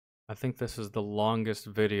I think this is the longest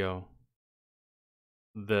video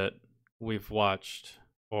that we've watched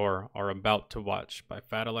or are about to watch by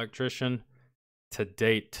Fat Electrician to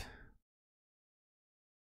date.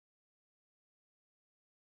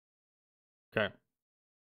 Okay.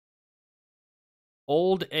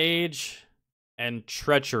 Old age and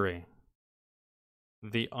treachery.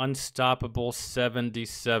 The unstoppable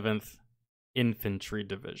 77th Infantry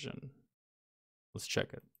Division. Let's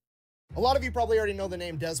check it. A lot of you probably already know the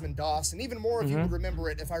name Desmond Doss, and even more of you would remember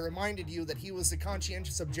it if I reminded you that he was the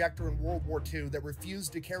conscientious objector in World War II that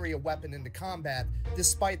refused to carry a weapon into combat.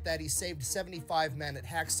 Despite that, he saved 75 men at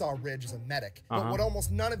Hacksaw Ridge as a medic. But what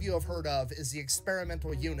almost none of you have heard of is the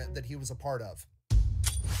experimental unit that he was a part of.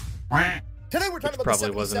 Today we're talking about the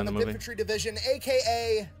 77th Infantry Division,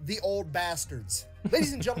 aka the Old Bastards.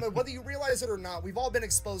 Ladies and gentlemen, whether you realize it or not, we've all been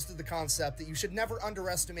exposed to the concept that you should never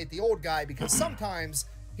underestimate the old guy because sometimes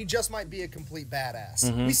he just might be a complete badass.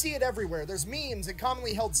 We see it everywhere. There's memes and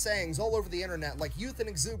commonly held sayings all over the internet like youth and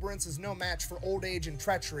exuberance is no match for old age and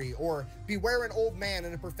treachery, or beware an old man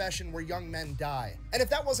in a profession where young men die. And if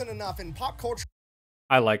that wasn't enough, in pop culture...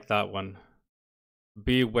 I like that one.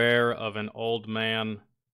 Beware of an old man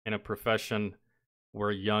in a profession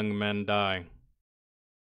where young men die.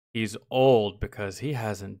 He's old because he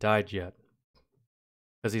hasn't died yet.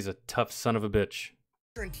 Because he's a tough son of a bitch.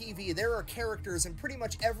 And TV, there are characters in pretty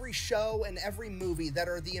much every show and every movie that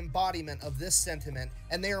are the embodiment of this sentiment,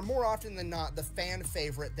 and they are more often than not the fan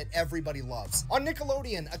favorite that everybody loves. On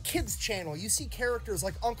Nickelodeon, a kids channel, you see characters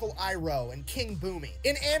like Uncle Iroh and King Boomy.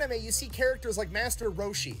 In anime, you see characters like Master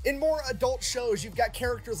Roshi. In more adult shows, you've got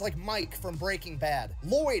characters like Mike from Breaking Bad,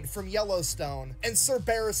 Lloyd from Yellowstone, and Sir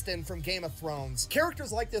Barristan from Game of Thrones.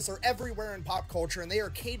 Characters like this are everywhere in pop culture, and they are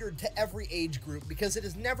catered to every age group because it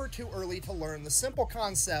is never too early to learn the simple concept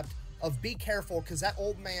of be careful because that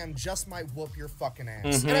old man just might whoop your fucking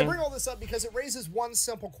ass. And I bring all this up because it raises one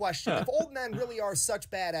simple question. If old men really are such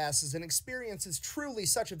badasses and experience is truly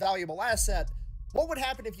such a valuable asset, what would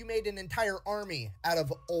happen if you made an entire army out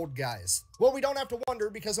of old guys? Well, we don't have to wonder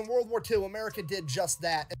because in World War II, America did just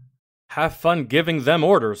that. Have fun giving them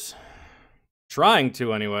orders. Trying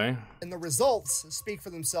to, anyway. And the results speak for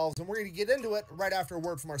themselves, and we're going to get into it right after a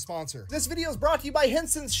word from our sponsor. This video is brought to you by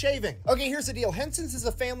Henson's Shaving. Okay, here's the deal. Henson's is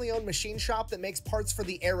a family-owned machine shop that makes parts for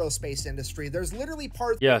the aerospace industry. There's literally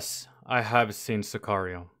parts... Yes, I have seen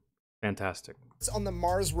Sicario. Fantastic. On the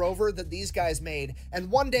Mars rover that these guys made, and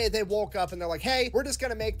one day they woke up and they're like, hey, we're just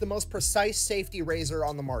going to make the most precise safety razor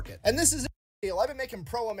on the market. And this is... I've been making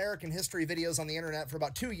pro-American history videos on the internet for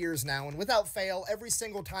about 2 years now, and without fail, every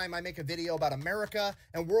single time I make a video about America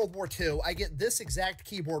and World War II, I get this exact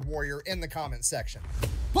keyboard warrior in the comment section.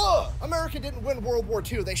 Buh! America didn't win World War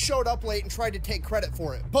II. They showed up late and tried to take credit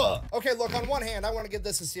for it. Buh! Okay, look, on one hand, I want to give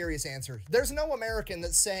this a serious answer. There's no American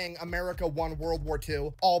that's saying America won World War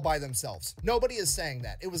II all by themselves. Nobody is saying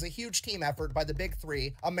that. It was a huge team effort by the big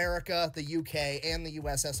three, America, the UK, and the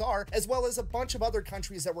USSR, as well as a bunch of other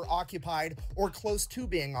countries that were occupied or close to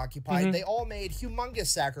being occupied. They all made humongous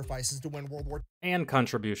sacrifices to win World War II. And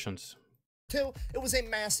contributions. It was a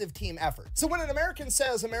massive team effort. So when an American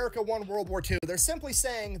says America won World War II, they're simply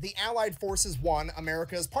saying the Allied forces won,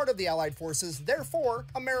 America is part of the Allied forces, therefore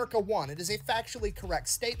America won. It is a factually correct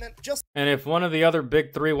statement. And if one of the other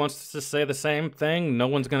big three wants to say the same thing, no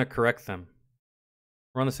one's going to correct them.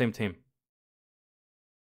 We're on the same team.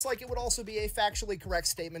 Like it would also be a factually correct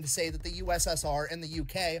statement to say that the USSR and the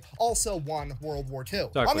UK also won World War II.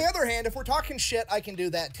 Exactly. On the other hand, if we're talking shit, I can do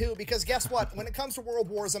that too, because guess what? When it comes to World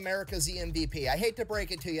Wars, America's the MVP. I hate to break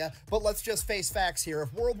it to you, but let's just face facts here.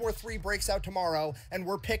 If World War III breaks out tomorrow and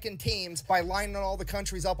we're picking teams by lining all the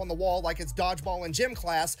countries up on the wall like it's dodgeball in gym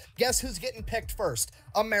class, guess who's getting picked first?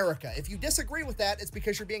 America. If you disagree with that, it's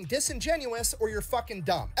because you're being disingenuous or you're fucking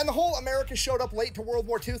dumb. And the whole America showed up late to World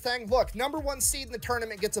War II thing, look, #1 seed in the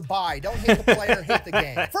tournament gets a bye. Don't hate the player, hate the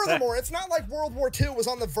game. Furthermore, it's not like World War II was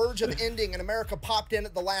on the verge of ending and America popped in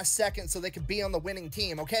at the last second so they could be on the winning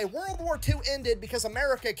team, okay? World War II ended because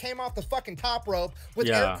America came off the fucking top rope with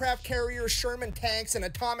aircraft carriers, Sherman tanks, and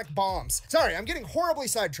atomic bombs. Sorry, I'm getting horribly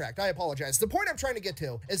sidetracked. I apologize. The point I'm trying to get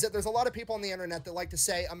to is that there's a lot of people on the internet that like to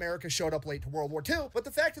say America showed up late to World War II, but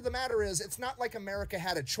the fact of the matter is it's not like America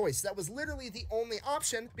had a choice. That was literally the only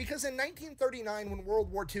option because in 1939 when World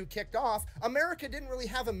War II kicked off, America didn't really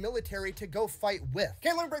have have a military to go fight with.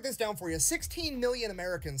 Okay, let me break this down for you. 16 million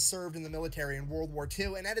Americans served in the military in World War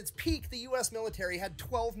II, and at its peak, the US military had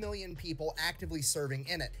 12 million people actively serving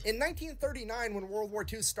in it. In 1939, when World War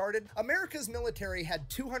II started, America's military had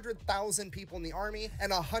 200,000 people in the Army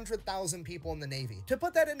and 100,000 people in the Navy. To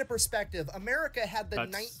put that into perspective, America had the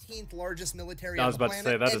 19th largest military on the planet.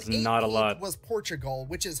 I was about to say, that is not a lot. Was Portugal,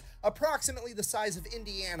 which is approximately the size of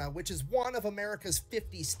Indiana, which is one of America's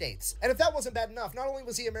 50 states. And if that wasn't bad enough, not only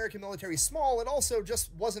was the American military small, it also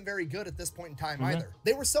just wasn't very good at this point in time either.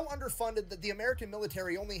 They were so underfunded that the American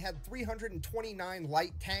military only had 329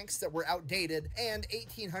 light tanks that were outdated and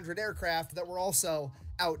 1,800 aircraft that were also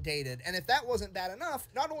outdated. And if that wasn't bad enough,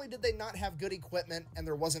 not only did they not have good equipment and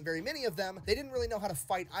there wasn't very many of them, they didn't really know how to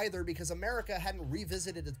fight either, because America hadn't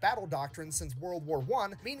revisited its battle doctrine since World War I,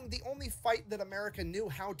 meaning the only fight that America knew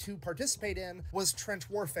how to participate in was trench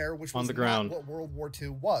warfare, which was not what World War II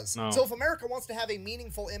was. So if America wants to have a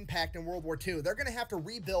meaningful impact in World War II, they're going to have to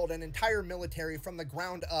rebuild an entire military from the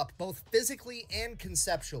ground up, both physically and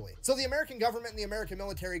conceptually. So the American government and the American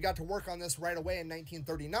military got to work on this right away in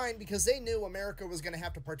 1939, because they knew America was going to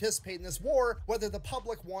have to participate in this war, whether the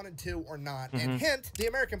public wanted to or not. And hint, the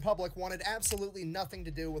American public wanted absolutely nothing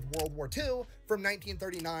to do with World War II from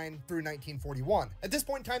 1939 through 1941. At this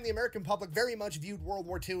point in time, the American public very much viewed World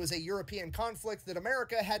War II as a European conflict that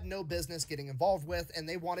America had no business getting involved with, and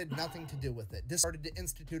they wanted nothing to do with it. This started to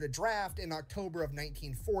institute a draft in October of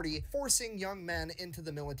 1940, forcing young men into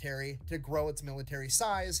the military to grow its military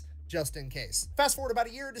size, just in case. Fast forward about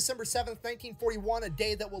a year, December 7th, 1941, a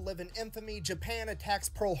day that will live in infamy, Japan attacks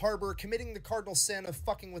Pearl Harbor, committing the cardinal sin of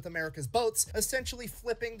fucking with America's boats, essentially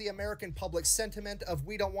flipping the American public sentiment of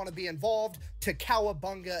 "we don't want to be involved" to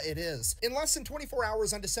 "cowabunga it is." In less than 24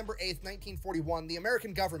 hours on December 8th, 1941, the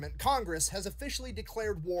American government, Congress, has officially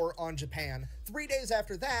declared war on Japan. 3 days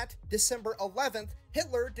after that, December 11th,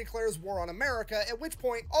 Hitler declares war on America, at which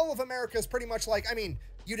point all of America is pretty much like, I mean,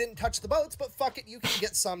 you didn't touch the boats, but fuck it, you can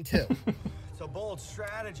get some too. It's a bold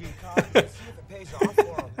strategy, Con. Let's see if it pays off for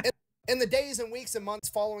them. In the days and weeks and months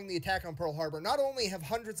following the attack on Pearl Harbor, not only have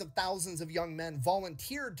hundreds of thousands of young men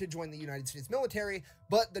volunteered to join the United States military,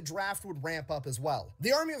 but the draft would ramp up as well.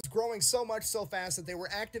 The Army was growing so much so fast that they were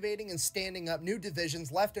activating and standing up new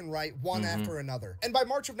divisions left and right, one after another. And by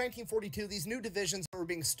March of 1942, these new divisions that were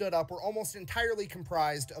being stood up were almost entirely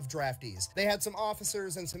comprised of draftees. They had some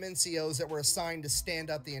officers and some NCOs that were assigned to stand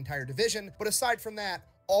up the entire division, but aside from that,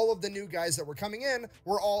 all of the new guys that were coming in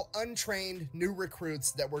were all untrained new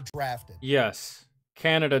recruits that were drafted. Yes,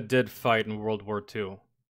 Canada did fight in World War II.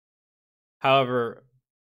 However,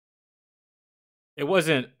 it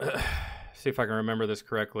wasn't... see if I can remember this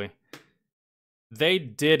correctly. They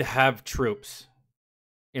did have troops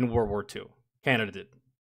in World War II. Canada did.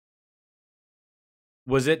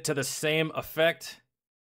 Was it to the same effect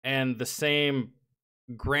and the same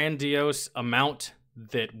grandiose amount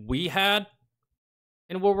that we had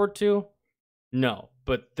in World War II? No,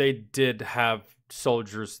 but they did have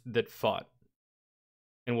soldiers that fought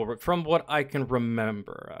in World War. From what I can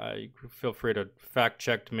remember, feel free to fact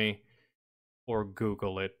check me or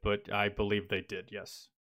Google it, but I believe they did, yes.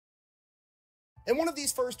 And one of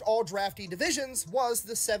these first all-draftee divisions was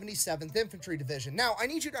the 77th Infantry Division. Now, I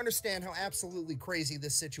need you to understand how absolutely crazy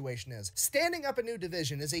this situation is. Standing up a new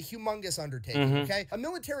division is a humongous undertaking, okay? A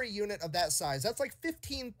military unit of that size, that's like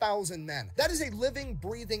 15,000 men. That is a living,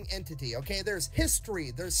 breathing entity, okay? There's history,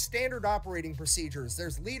 there's standard operating procedures,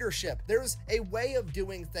 there's leadership, there's a way of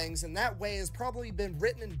doing things, and that way has probably been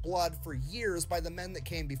written in blood for years by the men that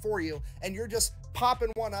came before you, and you're just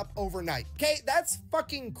popping one up overnight. Okay, that's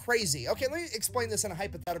fucking crazy. Okay, let me explain this in a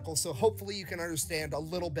hypothetical so hopefully you can understand a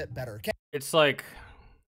little bit better. Okay? It's like,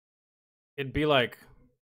 it'd be like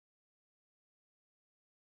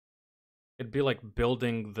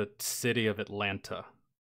building the city of Atlanta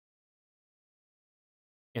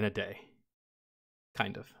in a day.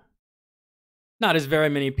 Kind of. Not as very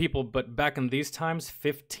many people, but back in these times,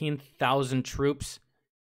 15,000 troops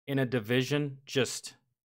in a division, just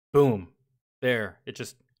boom. There,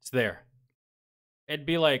 it's there. It'd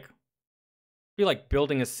be like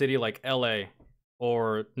building a city like LA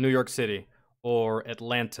or New York City or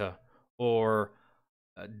Atlanta or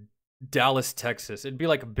Dallas, Texas. It'd be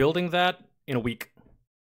like building that in a week,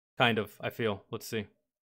 kind of, I feel. Let's see.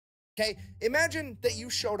 Okay, imagine that you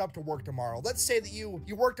showed up to work tomorrow. Let's say that you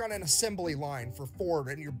worked on an assembly line for Ford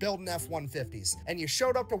and you're building F-150s. And you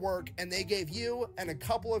showed up to work and they gave you and a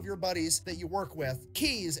couple of your buddies that you work with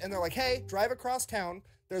keys. And they're like, hey, drive across town.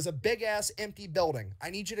 there's a big-ass empty building. I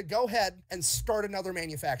need you to go ahead and start another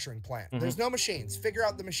manufacturing plant. There's no machines. Figure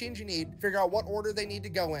out the machines you need, figure out what order they need to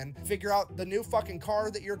go in, figure out the new fucking car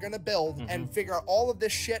that you're gonna build, and figure out all of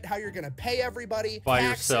this shit, how you're gonna pay everybody, by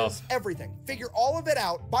taxes, yourself. everything. Figure all of it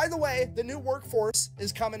out. By the way, the new workforce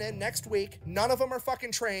is coming in next week. None of them are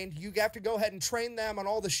fucking trained. You have to go ahead and train them on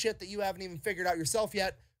all the shit that you haven't even figured out yourself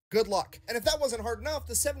yet. Good luck. And if that wasn't hard enough,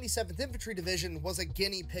 the 77th Infantry Division was a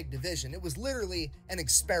guinea pig division. It was literally an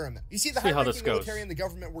experiment. You see, the high-ranking military and the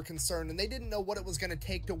government were concerned, and they didn't know what it was going to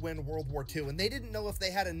take to win World War II, and they didn't know if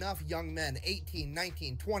they had enough young men, 18,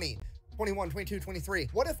 19, 20, 21, 22, 23.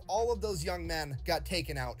 What if all of those young men got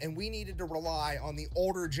taken out, and we needed to rely on the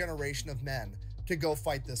older generation of men to go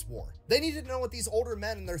fight this war? They needed to know what these older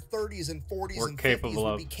men in their 30s and 40s and 50s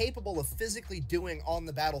would be capable of physically doing on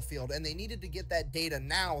the battlefield, and they needed to get that data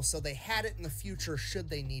now so they had it in the future should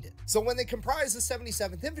they need it. So when they comprised the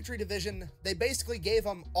 77th Infantry Division, they basically gave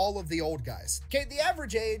them all of the old guys. Okay, the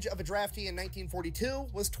average age of a draftee in 1942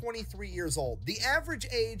 was 23 years old. The average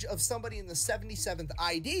age of somebody in the 77th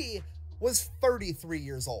ID was 33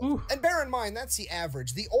 years old. Ooh. And bear in mind, that's the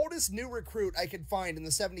average. The oldest new recruit I could find in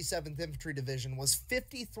the 77th Infantry Division was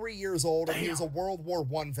 53 years old, and he was a World War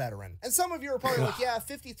I veteran. And some of you are probably like, yeah,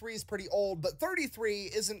 53 is pretty old, but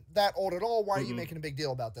 33 isn't that old at all. Why are you making a big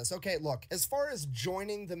deal about this? Okay, look, as far as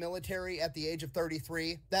joining the military at the age of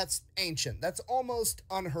 33, that's ancient. That's almost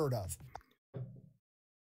unheard of.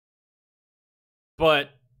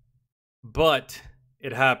 But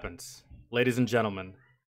it happens, ladies and gentlemen.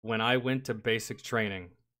 When I went to basic training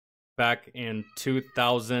back in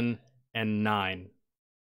 2009,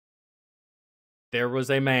 there was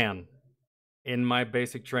a man in my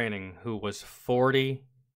basic training who was 40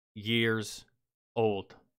 years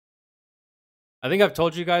old. I think I've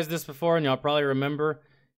told you guys this before, and y'all probably remember.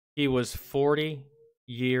 He was 40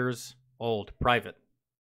 years old, private.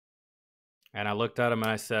 And I looked at him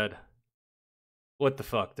and I said, "What the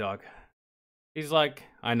fuck, dog?" He's like,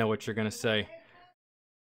 "I know what you're gonna say."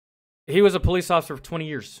 He was a police officer for 20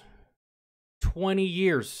 years. 20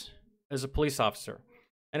 years as a police officer.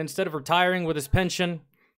 And instead of retiring with his pension,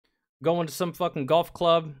 going to some fucking golf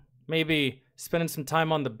club, maybe spending some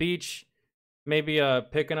time on the beach, maybe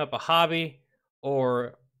picking up a hobby,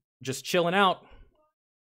 or just chilling out,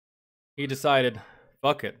 he decided,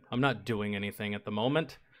 fuck it, I'm not doing anything at the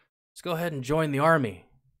moment. Let's go ahead and join the army.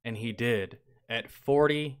 And he did at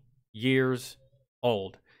 40 years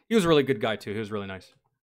old. He was a really good guy too. He was really nice.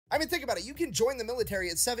 I mean, think about it. You can join the military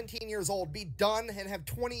at 17 years old, be done, and have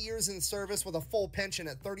 20 years in service with a full pension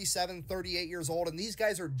at 37, 38 years old, and these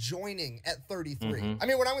guys are joining at 33. I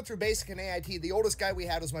mean, when I went through basic and AIT, the oldest guy we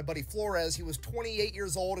had was my buddy Flores. He was 28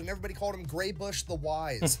 years old, and everybody called him Gray Bush the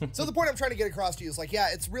Wise. So the point I'm trying to get across to you is like, yeah,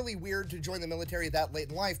 it's really weird to join the military that late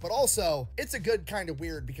in life, but also, it's a good kind of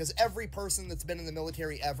weird, because every person that's been in the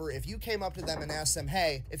military ever, if you came up to them and asked them,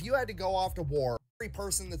 hey, if you had to go off to war, every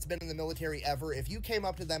person that's been in the military ever, if you came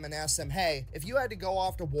up to them and asked them, hey, if you had to go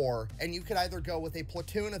off to war and you could either go with a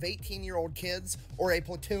platoon of 18-year-old kids or a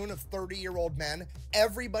platoon of 30-year-old men,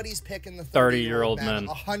 everybody's picking the 30-year-old men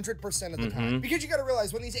 100% of the time. Because you got to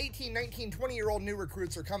realize when these 18, 19, 20-year-old new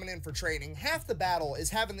recruits are coming in for training, half the battle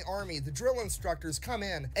is having the army, the drill instructors come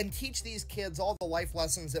in and teach these kids all the life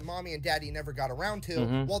lessons that mommy and daddy never got around to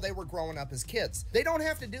while they were growing up as kids. They don't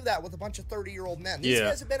have to do that with a bunch of 30-year-old men. These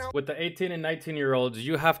guys have been out with the 18 and 19-year-olds.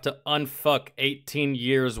 You have to unfuck 18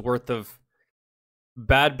 years worth of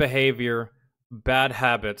bad behavior, bad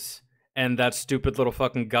habits, and that stupid little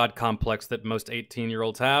fucking god complex that most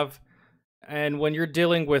 18-year-olds have. And when you're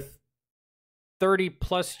dealing with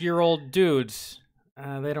 30-plus-year-old dudes,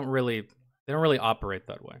 they don't really operate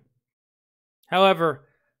that way. However,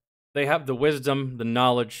 they have the wisdom, the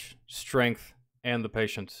knowledge, strength, and the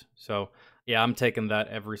patience. So, yeah, I'm taking that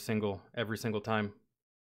every single time.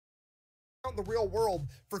 Out in the real world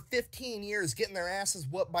for 15 years getting their asses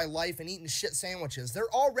whooped by life and eating shit sandwiches. They're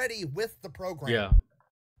already with the program. Yeah.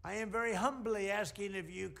 I am very humbly asking if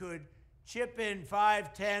you could chip in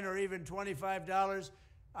 $5, $10, or even $25.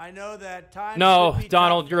 I know that time. No,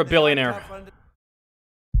 Donald, you're a billionaire.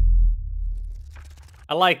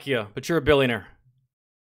 I like you, but you're a billionaire.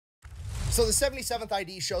 So the 77th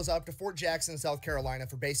ID shows up to Fort Jackson, South Carolina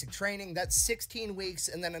for basic training. That's 16 weeks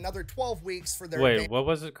and then another 12 weeks for their... Wait, what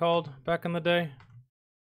was it called back in the day?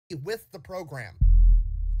 With the program.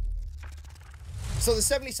 So the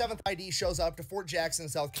 77th ID shows up to Fort Jackson,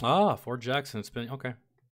 South Carolina. Ah, Fort Jackson. It's been... Okay.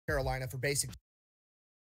 Carolina for basic...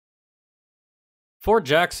 Fort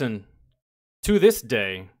Jackson, to this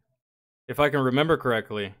day, if I can remember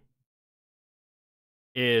correctly,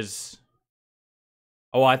 is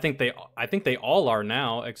Oh, I think they all are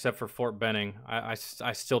now, except for Fort Benning. I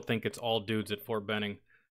still think it's all dudes at Fort Benning.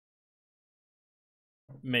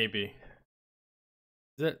 Maybe.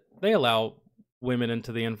 They allow women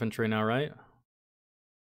into the infantry now, right?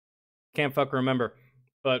 Can't fuck remember.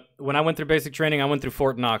 But when I went through basic training, I went through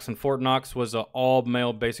Fort Knox, and Fort Knox was an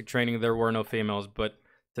all-male basic training. There were no females. But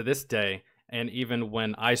to this day, and even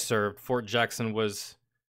when I served, Fort Jackson was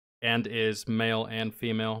and is male and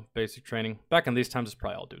female basic training. Back in these times, it's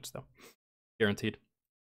probably all dudes, though. Guaranteed.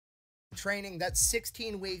 Training, that's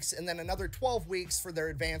 16 weeks, and then another 12 weeks for their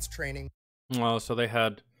advanced training. Oh, so they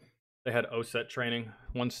had OSET training,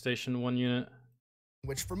 one station, one unit.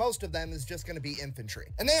 Which for most of them is just going to be infantry.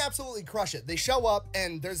 And they absolutely crush it. They show up,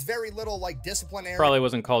 and there's very little, like, disciplinary... Probably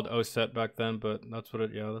wasn't called OSET back then, but that's what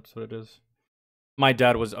it is. My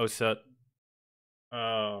dad was OSET.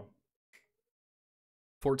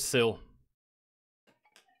 Fort Sill.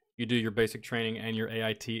 You do your basic training and your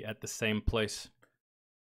AIT at the same place.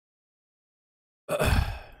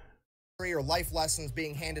 Or life lessons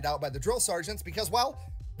being handed out by the drill sergeants because, well,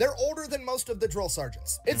 they're older than most of the drill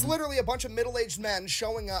sergeants. It's literally a bunch of middle-aged men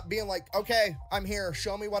showing up being like, okay, I'm here,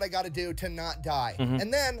 show me what I gotta do to not die.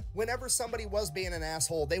 And then whenever somebody was being an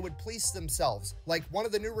asshole, they would police themselves. Like one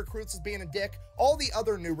of the new recruits is being a dick, all the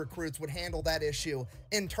other new recruits would handle that issue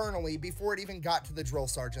internally before it even got to the drill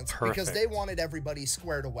sergeants because they wanted everybody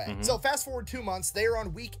squared away. So fast forward 2 months, they are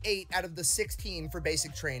on week 8 out of the 16 for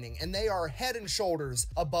basic training, and they are head and shoulders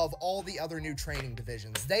above all the other new training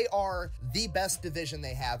divisions. They are the best division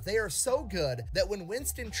they have. They are so good that when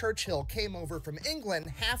Winston Churchill came over from England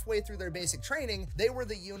halfway through their basic training, they were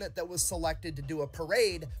the unit that was selected to do a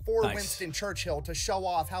parade for Winston Churchill to show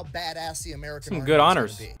off how badass the American Army good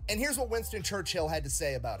honors. be. And here's what Winston Churchill had to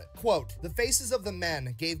say about it. Quote, "The faces of the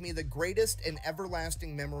men gave me the greatest and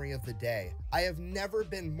everlasting memory of the day. I have never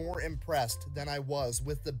been more impressed than I was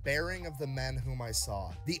with the bearing of the men whom I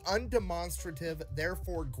saw. The undemonstrative,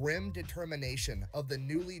 therefore grim determination of the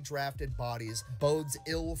newly drafted bodies bodes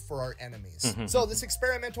ill for our enemies." So this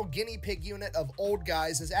experimental guinea pig unit of old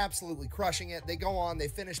guys is absolutely crushing it. They go on, they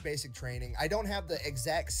finish basic training. I don't have the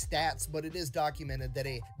exact stats, but it is documented that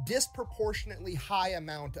a disproportionately high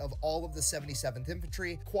amount of all of the 77th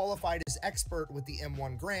Infantry qualified as expert with the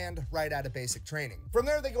M1 Grand right out of basic training. From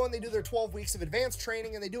there, they go and they do their 12 weeks of advanced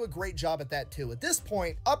training, and they do a great job at that too. At this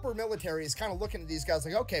point, upper military is kind of looking at these guys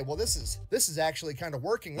like, okay, well, this is actually kind of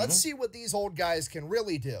working. Let's see what these old guys can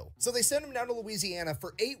really do. So they send them down to Louisiana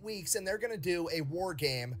for 8 weeks, and they're going to do a war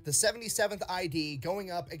game, the 77th ID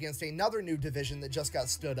going up against another new division that just got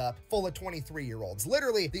stood up, full of 23-year-olds.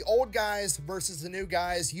 Literally, the old guys versus the new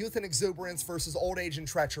guys, youth and exuberance versus old age and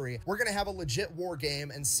treachery. We're going to have a legit war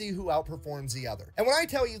game and see who outperforms the other. And when I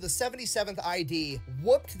tell you the 77th ID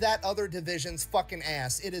whooped that other division's fucking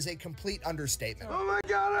ass, it is a complete understatement. Oh my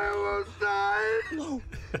god, I almost died.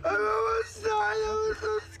 I almost died. That was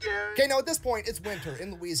so scary. Okay, now at this point, it's winter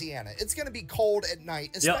in Louisiana. It's going to be cold at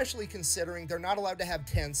night, especially considering they're not allowed to have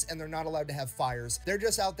tents and they're not allowed to have fires. They're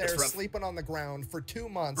just out there sleeping on the ground for 2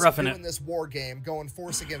 months doing this war game, going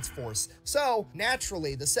force against force. So,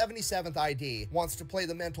 naturally, the 77th ID wants to play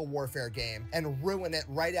the mental warfare game and ruin it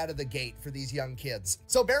right out of the gate for these young kids.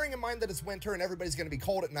 So, bearing in mind that it's winter and everybody's going to be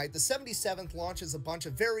cold at night, the 77th launches a bunch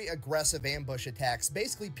of very aggressive ambush attacks,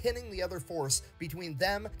 basically pinning the other force between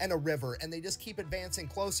them and a river, and they just keep advancing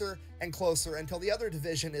closer and closer until the other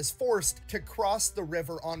division is forced to cross the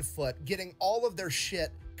river on foot, getting all of their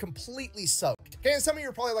shit completely soaked. Okay, and some of you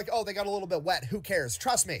are probably like, oh, they got a little bit wet. Who cares?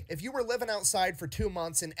 Trust me, if you were living outside for 2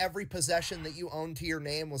 months and every possession that you owned to your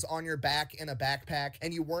name was on your back in a backpack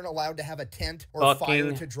and you weren't allowed to have a tent or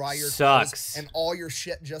fire to dry your clothes and all your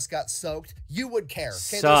shit just got soaked, you would care.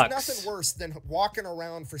 Okay, there's nothing worse than walking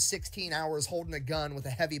around for 16 hours holding a gun with a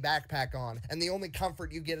heavy backpack on, and the only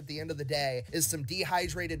comfort you get at the end of the day is some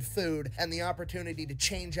dehydrated food and the opportunity to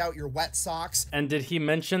change out your wet socks. And did he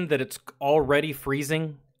mention that it's already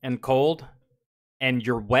freezing and cold and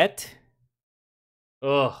you're wet?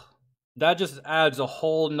 Ugh, that just adds a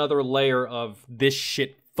whole nother layer of this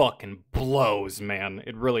shit fucking blows, man.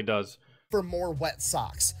 It really does. For more wet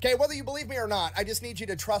socks. Okay, whether you believe me or not, I just need you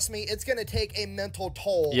to trust me. It's going to take a mental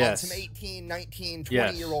toll on some 18, 19,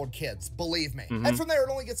 20-year-old kids. Believe me. And from there, it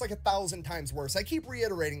only gets like 1,000 times worse. I keep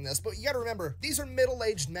reiterating this, but you got to remember, these are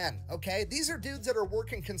middle-aged men, okay? These are dudes that are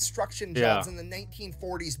working construction jobs in the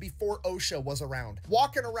 1940s before OSHA was around.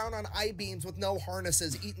 Walking around on I-beams with no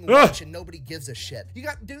harnesses, eating lunch, and nobody gives a shit. You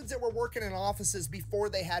got dudes that were working in offices before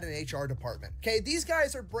they had an HR department. Okay, these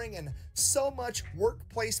guys are bringing so much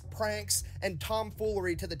workplace pranks antics and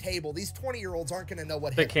tomfoolery to the table. These 20-year-olds aren't going to know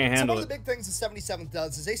what they hit can't them. handle So one of the big things the 77th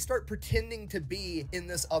does is they start pretending to be in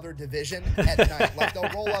this other division at night. Like, they'll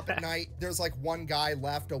roll up at night. There's like one guy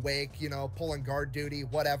left awake, you know, pulling guard duty,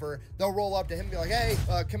 whatever. They'll roll up to him and be like, hey,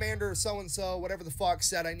 Commander so-and-so, whatever the fuck,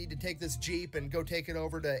 said I need to take this Jeep and go take it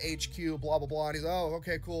over to HQ, blah, blah, blah. And he's like, oh,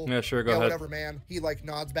 okay, cool. Yeah, sure, go ahead. Whatever, man. He like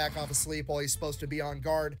nods back off of sleep while he's supposed to be on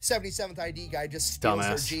guard. 77th ID guy just steals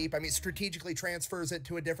their Jeep. I mean, strategically transfers it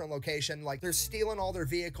to a different location. Like, they're stealing all their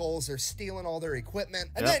vehicles, they're stealing all their equipment.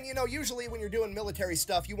 And then, you know, usually when you're doing military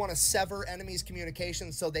stuff, you want to sever enemies'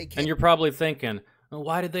 communications so they can't. And you're probably thinking, well,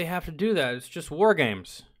 why did they have to do that? It's just war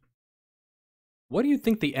games. What do you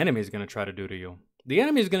think the enemy is going to try to do to you? The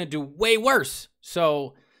enemy is going to do way worse.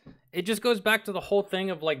 So it just goes back to the whole thing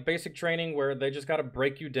of like basic training where they just got to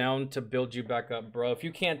break you down to build you back up, bro. If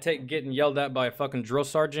you can't take getting yelled at by a fucking drill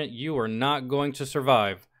sergeant, you are not going to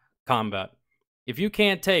survive combat. If you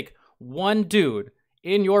can't take one dude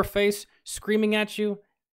in your face screaming at you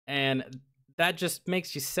and that just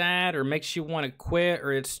makes you sad or makes you want to quit,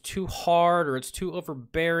 or it's too hard or it's too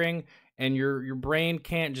overbearing and your brain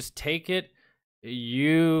can't just take it,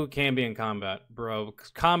 you can't be in combat, bro.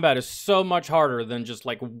 Combat is so much harder than just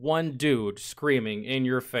like one dude screaming in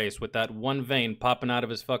your face with that one vein popping out of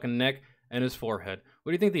his fucking neck and his forehead.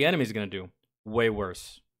 What do you think the enemy's gonna do? Way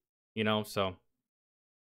worse. You know, so.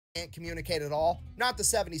 Can't communicate at all. Not the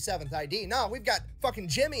 77th ID. No, we've got fucking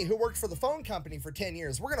Jimmy who worked for the phone company for 10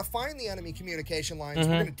 years. We're going to find the enemy communication lines.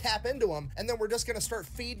 We're going to tap into them, and then we're just going to start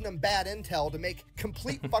feeding them bad intel to make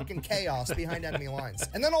complete fucking chaos behind enemy lines.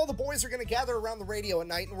 And then all the boys are going to gather around the radio at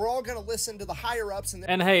night, and we're all going to listen to the higher-ups.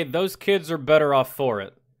 And hey, those kids are better off for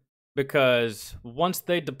it. Because once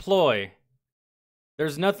they deploy,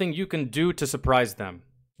 there's nothing you can do to surprise them.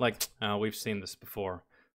 Like, oh, we've seen this before.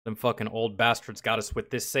 Them fucking old bastards got us with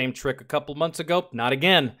this same trick a couple months ago. Not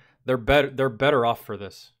again. They're better off for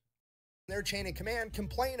this. Their chain of command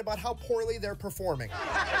complain about how poorly they're performing.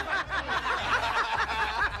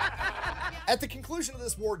 At the conclusion of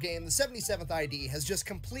this war game, the 77th ID has just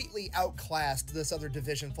completely outclassed this other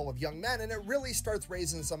division full of young men, and it really starts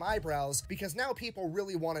raising some eyebrows because now people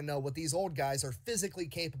really want to know what these old guys are physically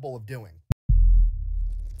capable of doing.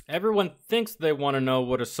 Everyone thinks they want to know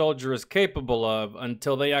what a soldier is capable of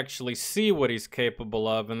until they actually see what he's capable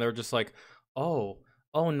of, and they're just like, oh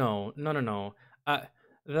no,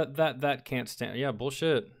 that can't stand. Yeah,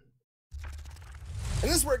 bullshit. And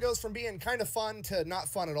this is where it goes from being kind of fun to not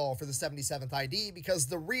fun at all for the 77th ID, because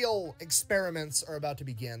the real experiments are about to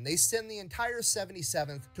begin. They send the entire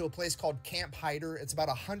 77th to a place called Camp Hyder. It's about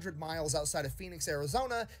 100 miles outside of Phoenix,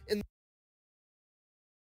 Arizona.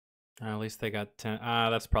 At least they got 10.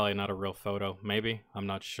 That's probably not a real photo. Maybe. I'm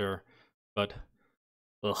not sure. But,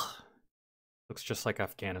 ugh. Looks just like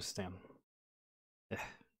Afghanistan.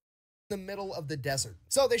 The middle of the desert.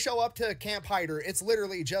 So they show up to Camp Hyder. It's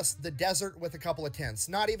literally just the desert with a couple of tents.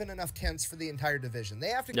 Not even enough tents for the entire division. They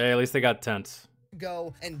have to... Yeah, at least they got tents.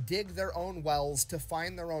 Go and dig their own wells to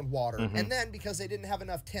find their own water. And then because they didn't have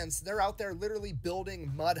enough tents, they're out there literally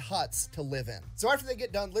building mud huts to live in. So after they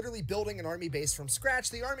get done literally building an army base from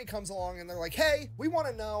scratch, the army comes along and they're like, hey, we want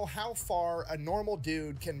to know how far a normal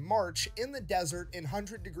dude can march in the desert in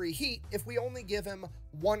 100-degree heat if we only give him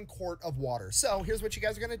 1 quart of water. So here's what you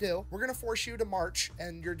guys are going to do. We're going to force you to march,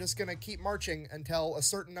 and you're just going to keep marching until a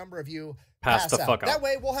certain number of you pass the fuck out. That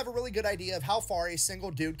way we'll have a really good idea of how far a single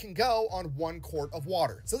dude can go on 1 quart of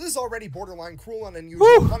water. So this is already borderline cruel and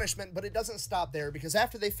unusual punishment, but it doesn't stop there, because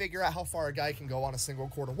after they figure out how far a guy can go on a single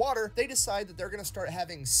quart of water, they decide that they're going to start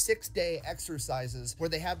having 6-day exercises where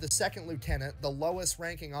they have the second lieutenant, the lowest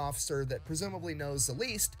ranking officer that presumably knows the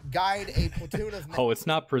least, guide a platoon of men. Oh, it's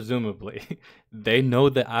not presumably. They know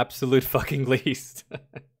the absolute fucking least.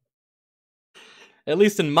 At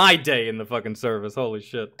least in my day in the fucking service, holy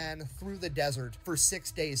shit. And through the desert for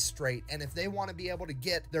 6 days straight. And if they want to be able to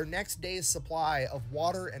get their next day's supply of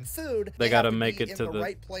water and food, they got to make it to the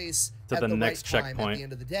right place to at the the next right time checkpoint at the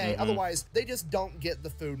end of the day. Otherwise, they just don't get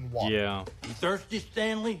the food and water. Yeah. You thirsty,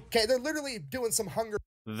 Stanley? Okay, they're literally doing some hunger.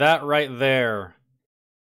 That right there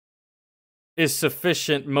is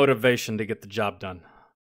sufficient motivation to get the job done.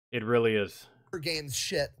 It really is. Games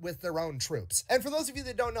shit with their own troops. And for those of you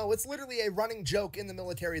that don't know, it's literally a running joke in the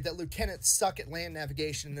military that lieutenants suck at land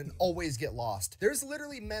navigation and always get lost. There's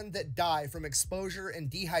literally men that die from exposure and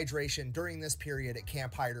dehydration during this period at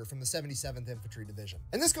Camp Hyder from the 77th Infantry Division.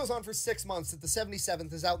 And this goes on for 6 months that the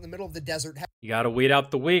 77th is out in the middle of the desert. You gotta weed out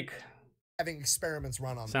the weak. Having experiments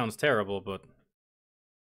run on them. Sounds terrible, but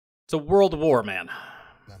it's a world war, man.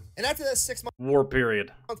 And after that 6 month war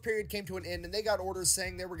period came to an end and they got orders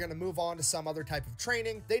saying they were going to move on to some other type of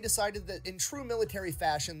training, they decided that in true military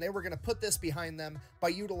fashion, they were going to put this behind them by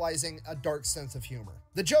utilizing a dark sense of humor.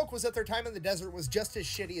 The joke was that their time in the desert was just as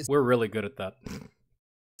shitty as we're really good at that.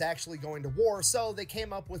 Actually going to war, so they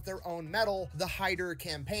came up with their own medal, the Hyder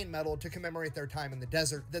Campaign Medal, to commemorate their time in the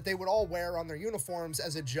desert, that they would all wear on their uniforms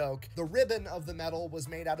as a joke. The ribbon of the medal was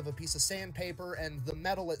made out of a piece of sandpaper, and the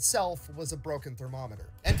medal itself was a broken thermometer.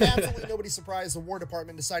 And to absolutely nobody's surprise, the War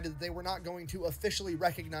Department decided that they were not going to officially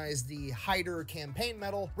recognize the Hyder Campaign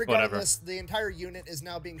Medal. Regardless, the entire unit is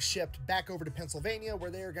now being shipped back over to Pennsylvania, where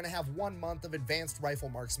they are going to have 1 month of advanced rifle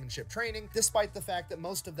marksmanship training, despite the fact that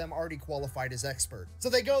most of them already qualified as expert. So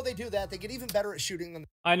they do that, they get even better at shooting than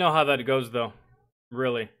I know how that goes though.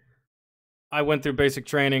 Really. I went through basic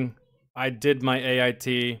training. I did my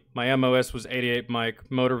AIT. My MOS was 88 mic,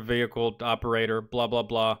 motor vehicle operator, blah blah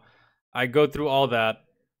blah. I go through all that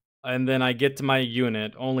and then I get to my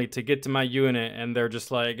unit, only to get to my unit and they're just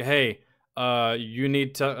like, "Hey, you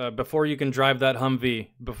need to before you can drive that Humvee,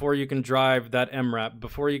 before you can drive that MRAP,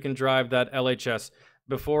 before you can drive that LHS,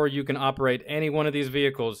 before you can operate any one of these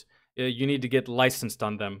vehicles, you need to get licensed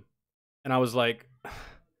on them." And I was like,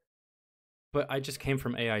 but I just came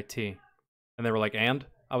from AIT. And they were like, and?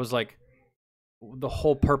 I was like, the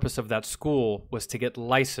whole purpose of that school was to get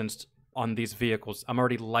licensed on these vehicles. I'm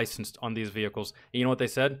already licensed on these vehicles. And you know what they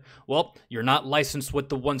said? Well, you're not licensed with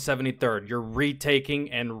the 173rd. You're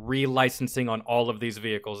retaking and relicensing on all of these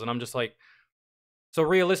vehicles. And I'm just like, so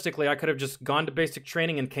realistically, I could have just gone to basic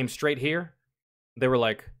training and came straight here. They were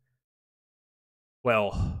like,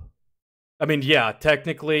 well, I mean, yeah,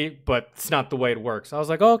 technically, but it's not the way it works. I was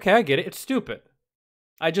like, oh, okay, I get it. It's stupid.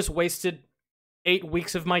 I just wasted 8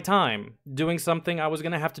 weeks of my time doing something I was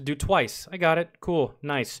going to have to do twice. I got it. Cool.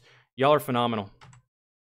 Nice. Y'all are phenomenal.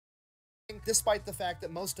 Despite the fact that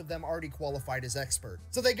most of them already qualified as expert.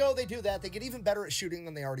 So they do that, they get even better at shooting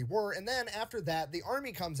than they already were, and then after that, the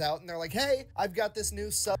Army comes out and they're like, hey, I've got this new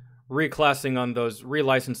relicensing on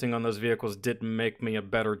those vehicles didn't make me a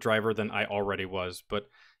better driver than I already was, but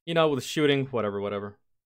you know, with shooting, whatever.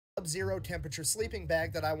 Sub-zero temperature sleeping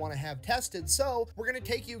bag that I want to have tested. So we're going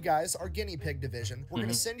to take you guys, our guinea pig division. We're going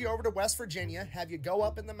to send you over to West Virginia, have you go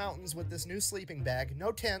up in the mountains with this new sleeping bag.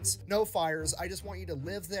 No tents, no fires. I just want you to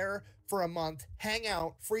live there for a month, hang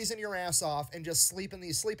out, freezing your ass off, and just sleep in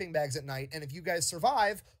these sleeping bags at night. And if you guys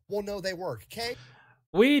survive, we'll know they work, okay?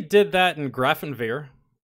 We did that in Grafenwehr.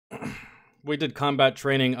 We did combat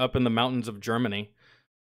training up in the mountains of Germany.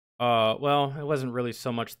 Well, it wasn't really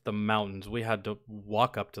so much the mountains. We had to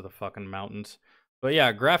walk up to the fucking mountains. But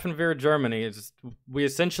yeah, Grafenwehr, Germany, we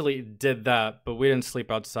essentially did that, but we didn't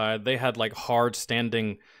sleep outside. They had like hard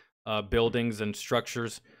standing buildings and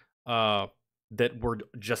structures that were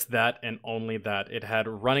just that and only that. It had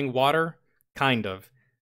running water, kind of.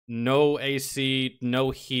 No AC,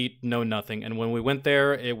 no heat, no nothing. And when we went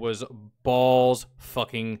there, it was balls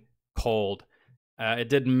fucking cold. It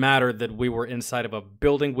didn't matter that we were inside of a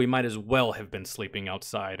building. We might as well have been sleeping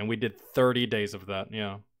outside. And we did 30 days of that,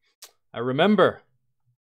 yeah. I remember.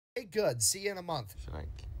 Hey, good. See you in a month. Should I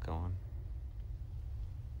keep going?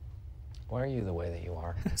 Why are you the way that you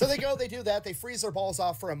are? So they do that. They freeze their balls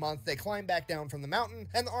off for a month. They climb back down from the mountain.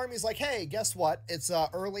 And the Army's like, hey, guess what? It's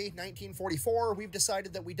early 1944. We've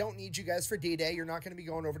decided that we don't need you guys for D-Day. You're not going to be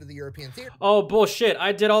going over to the European theater. Oh, bullshit.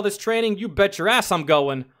 I did all this training. You bet your ass I'm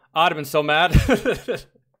going. I'd have been so mad.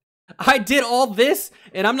 I did all this,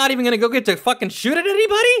 and I'm not even gonna go get to fucking shoot at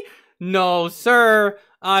anybody? No, sir.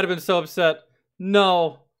 I'd have been so upset.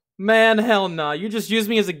 No. Man, hell no. You just used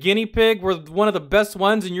me as a guinea pig. We're one of the best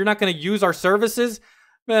ones, and you're not gonna use our services?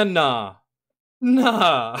 Man, nah.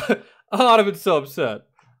 Nah. I'd have been so upset.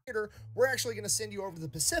 We're actually going to send you over to the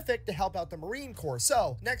Pacific to help out the Marine Corps.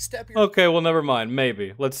 So, next step... Okay, well, never mind.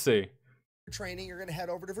 Maybe. Let's see. Training, you're going to head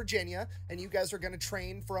over to Virginia, and you guys are going to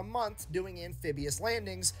train for a month doing amphibious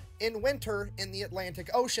landings in winter in the Atlantic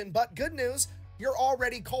Ocean. But good news, you're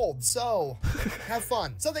already cold, so have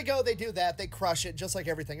fun. So they do that, they crush it just like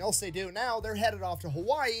everything else they do. Now they're headed off to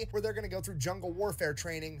Hawaii, where they're going to go through jungle warfare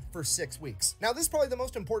training for 6 weeks. Now this is probably the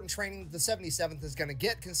most important training the 77th is going to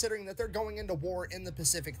get, considering that they're going into war in the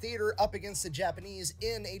Pacific Theater up against the Japanese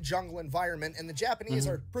in a jungle environment, and the Japanese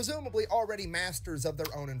are presumably already masters of their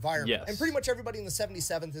own environment. Yes. And pretty much everybody in the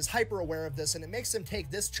 77th is hyper aware of this, and it makes them take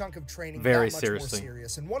this chunk of training very that much seriously. more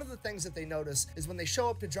serious. And one of the things that they notice is when they show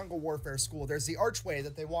up to jungle warfare school, there's the archway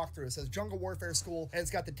that they walk through. It says Jungle Warfare School, and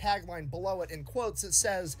it's got the tagline below it in quotes. It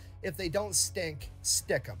says, "If they don't stink,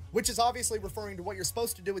 stick them," which is obviously referring to what you're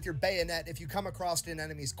supposed to do with your bayonet if you come across an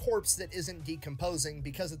enemy's corpse that isn't decomposing,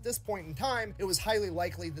 because at this point in time, it was highly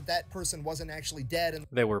likely that that person wasn't actually dead. And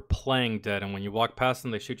they were playing dead, and when you walk past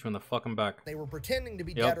them, they shoot you in the fucking back. They were pretending to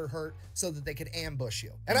be dead or hurt so that they could ambush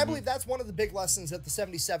you. And I believe that's one of the big lessons that the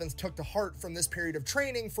 77th took to heart from this period of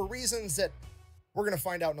training, for reasons that we're going to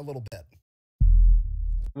find out in a little bit.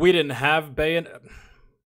 We didn't have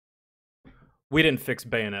we didn't fix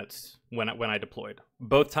bayonets when I deployed.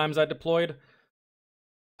 Both times I deployed,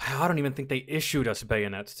 I don't even think they issued us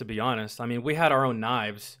bayonets, to be honest. I mean, we had our own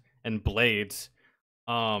knives and blades.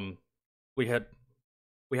 We had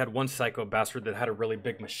one psycho bastard that had a really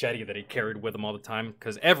big machete that he carried with him all the time,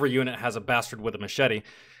 because every unit has a bastard with a machete.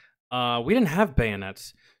 We didn't have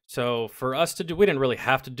bayonets. So for us to do, we didn't really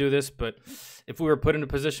have to do this, but if we were put in a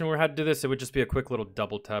position where we had to do this, it would just be a quick little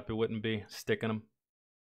double tap. It wouldn't be sticking them.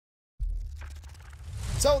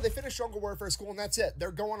 So they finished Jungle Warfare School, and that's it.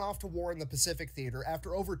 They're going off to war in the Pacific Theater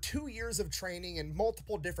after over 2 years of training in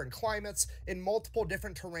multiple different climates, in multiple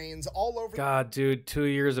different terrains, all over. God, dude, 2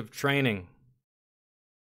 years of training.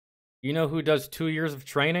 You know who does 2 years of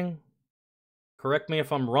training? Correct me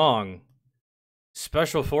if I'm wrong.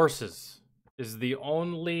 Special Forces is the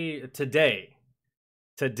only, today,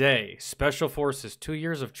 Special Forces, 2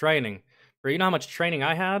 years of training. But you know how much training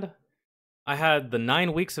I had? I had the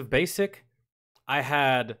 9 weeks of basic. I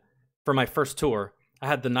had, for my first tour, I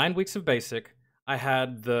had the 9 weeks of basic. I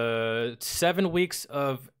had the 7 weeks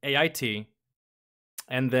of AIT.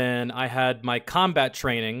 And then I had my combat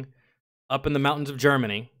training up in the mountains of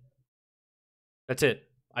Germany. That's it.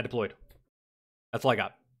 I deployed. That's all I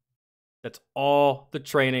got. That's all the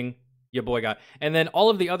training your boy got. And then all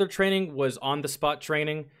of the other training was on-the-spot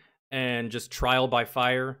training and just trial by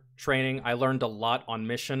fire training. I learned a lot on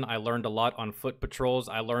mission. I learned a lot on foot patrols.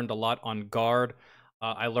 I learned a lot on guard.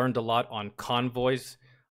 I learned a lot on convoys.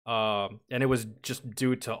 And it was just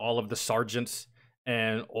due to all of the sergeants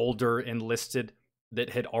and older enlisted that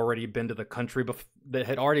had already been to the country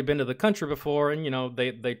before, and you know,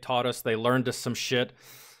 they taught us, they learned us some shit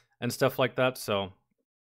and stuff like that. So,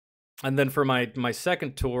 and then for my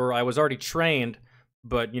second tour, I was already trained,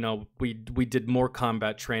 but you know, we did more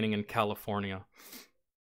combat training in California.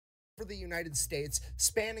 For the United States,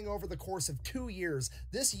 spanning over the course of 2 years,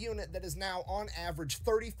 this unit that is now on average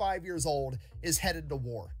 35 years old is headed to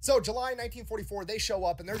war. So July 1944, they show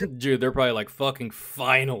up and they're dude, they're probably like, fucking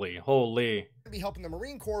finally, holy. Be helping the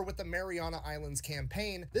Marine Corps with the Mariana Islands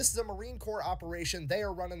campaign. This is a Marine Corps operation. They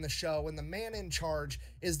are running the show, and the man in charge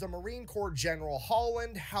is the Marine Corps General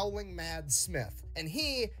Holland Howling Mad Smith. And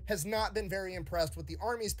he has not been very impressed with the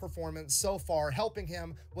Army's performance so far, helping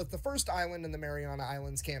him with the first island in the Mariana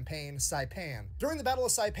Islands campaign, Saipan. During the Battle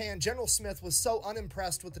of Saipan, General Smith was so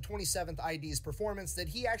unimpressed with the 27th ID's performance that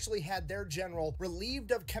he actually had their general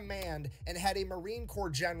relieved of command and had a Marine Corps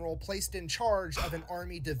general placed in charge of an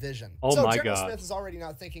Army division. Oh so my General God. Smith is already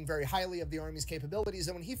not thinking very highly of the Army's capabilities,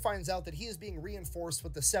 and when he finds out that he is being reinforced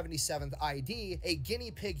with the 77th ID, a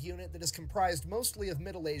guinea pig unit that is comprised mostly of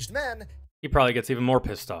middle-aged men, He probably gets even more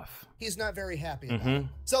pissed off. he's not very happy about it.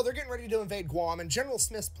 So they're getting ready to invade Guam, and General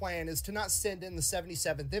Smith's plan is to not send in the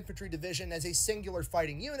 77th Infantry Division as a singular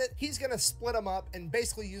fighting unit. He's going to split them up and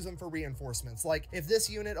basically use them for reinforcements. Like, if this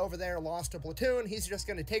unit over there lost a platoon, he's just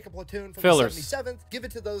going to take a platoon from Fillers. the 77th, give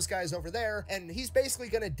it to those guys over there, and he's basically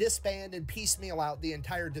going to disband and piecemeal out the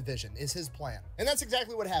entire division, is his plan. And that's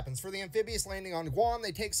exactly what happens. For the amphibious landing on Guam,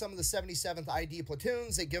 they take some of the 77th ID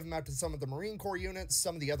platoons, they give them out to some of the Marine Corps units,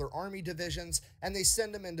 some of the other Army divisions, and they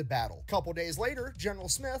send them into battle. A couple days later, General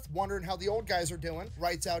Smith, wondering how the old guys are doing,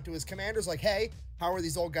 writes out to his commanders like, hey, how are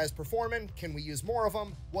these old guys performing? Can we use more of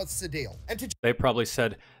them? What's the deal? And to They probably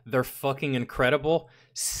said, they're fucking incredible.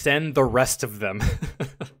 Send the rest of them.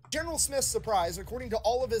 General Smith's surprise, according to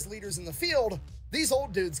all of his leaders in the field, these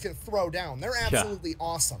old dudes can throw down. They're absolutely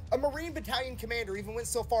awesome. A Marine battalion commander even went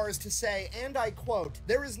so far as to say, and I quote,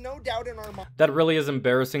 "There is no doubt in our mind." That really is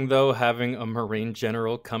embarrassing, though, having a Marine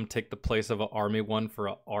general come take the place of an Army one for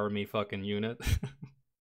an Army fucking unit.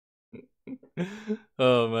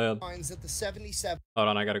 Oh, man. That the 77th Hold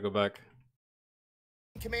on, I gotta go back.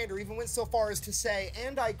 commander even went so far as to say,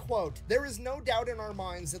 and I quote, "There is no doubt in our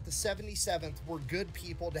minds that the 77th were good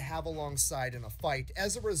people to have alongside in a fight.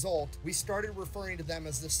 As a result, we started referring to them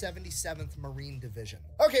as the 77th Marine Division."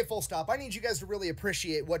 Okay, full stop. I need you guys to really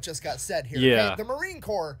appreciate what just got said here. Yeah. Okay? The Marine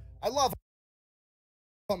Corps, I love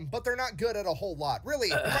them, but they're not good at a whole lot. Really,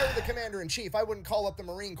 if I were the commander-in-chief, I wouldn't call up the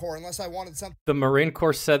Marine Corps unless I wanted something. The Marine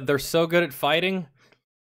Corps said they're so good at fighting,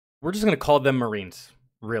 we're just gonna call them Marines.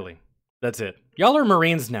 Really. That's it. Y'all are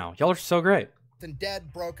Marines now. Y'all are so great. And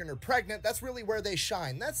dead, broken, or pregnant, that's really where they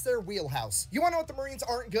shine. That's their wheelhouse. You want to know what the Marines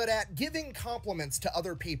aren't good at? Giving compliments to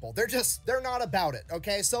other people. They're not about it,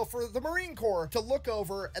 okay? So for the Marine Corps to look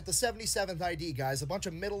over at the 77th ID guys, a bunch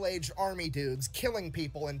of middle-aged army dudes killing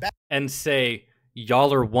people and say,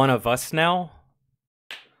 y'all are one of us now?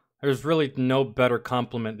 There's really no better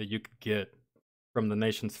compliment that you could get from the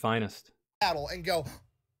nation's finest. Battle and go,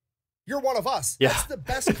 you're one of us. Yeah. That's the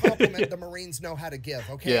best compliment the Marines know how to give,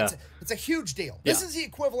 okay? Yeah. It's a huge deal. Yeah. This is the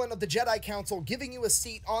equivalent of the Jedi Council giving you a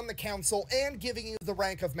seat on the council and giving you the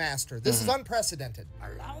rank of master. This is unprecedented.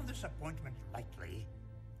 Allow this appointment lightly.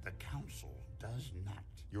 The council does not.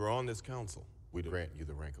 You're on this council. We grant you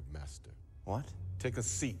the rank of master. What? Take a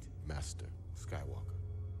seat, Master Skywalker.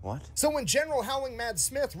 What? So when General Howling Mad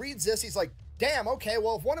Smith reads this, he's like, damn, okay,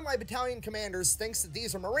 well, if one of my battalion commanders thinks that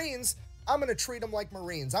these are Marines, I'm going to treat them like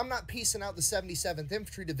Marines. I'm not piecing out the 77th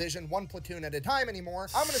Infantry Division one platoon at a time anymore.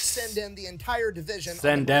 I'm going to send in the entire division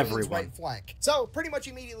on the Marines' right flank. So pretty much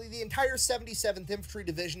immediately, the entire 77th Infantry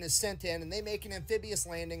Division is sent in, and they make an amphibious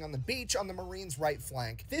landing on the beach on the Marines' right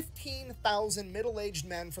flank. 15,000 middle-aged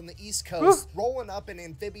men from the East Coast rolling up in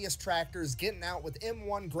amphibious tractors, getting out with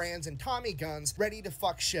M1 Grands and Tommy guns, ready to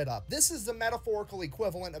fuck shit up. This is the metaphorical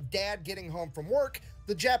equivalent of dad getting home from work.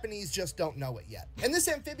 The Japanese just don't know it yet. And this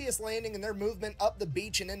amphibious landing and their movement up the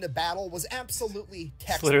beach and into battle was absolutely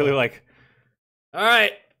textbook. It's literally like, all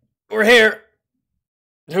right, we're here.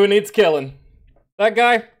 Who needs killing? That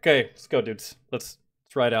guy? Okay, let's go, dudes. Let's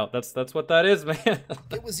ride out. That's what that is, man.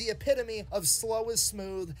 It was the epitome of slow is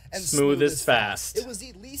smooth and smooth is fast. It was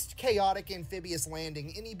the least chaotic amphibious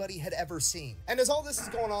landing anybody had ever seen. And as all this is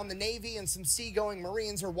going on, the Navy and some seagoing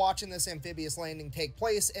Marines are watching this amphibious landing take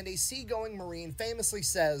place, and a seagoing Marine famously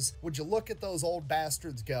says, "Would you look at those old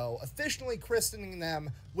bastards go," officially christening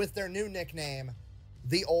them with their new nickname,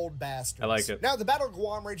 the Old Bastards. I like it. Now, the Battle of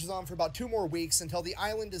Guam rages on for about 2 more weeks until the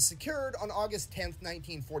island is secured on August 10th,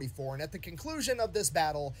 1944. And at the conclusion of this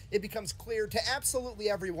battle, it becomes clear to absolutely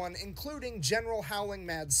everyone, including General Howling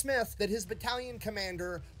Mad Smith, that his battalion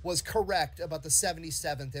commander was correct about the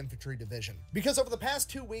 77th Infantry Division. Because over the past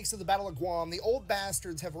 2 weeks of the Battle of Guam, the Old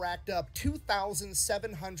Bastards have racked up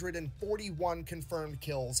 2,741 confirmed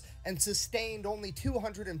kills and sustained only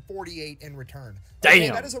 248 in return. Damn. Okay,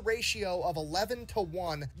 that is a ratio of 11 to 1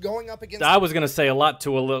 going up against... I was going to say a lot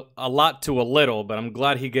to a little, but I'm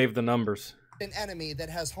glad he gave the numbers. An enemy that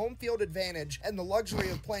has home field advantage and the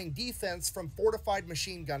luxury of playing defense from fortified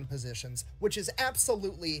machine gun positions, which is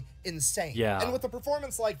absolutely insane. Yeah. And with a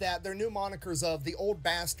performance like that, their new monikers of the Old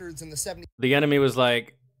Bastards and the 70... The enemy was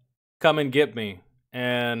like, come and get me.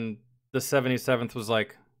 And the 77th was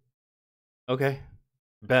like, okay,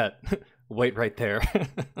 bet. Wait right there.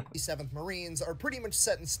 7th Marines are pretty much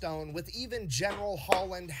set in stone, with even General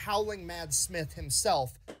Holland Howling Mad Smith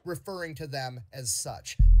himself referring to them as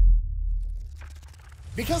such.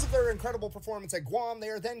 Because of their incredible performance at Guam, they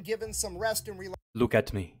are then given some rest and Look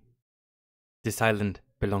at me. This island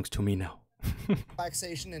belongs to me now.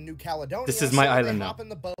 relaxation in New Caledonia. This is my island they now. hop in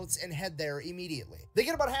the boats and head there immediately. They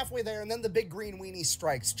get about halfway there, and then the big green weenie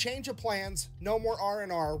strikes. Change of plans. No more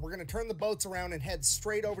R&R. We're going to turn the boats around and head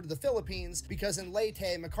straight over to the Philippines, because in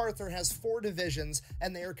Leyte, MacArthur has 4 divisions,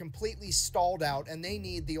 and they are completely stalled out, and they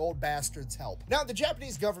need the Old Bastards' help. Now, the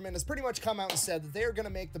Japanese government has pretty much come out and said that they are going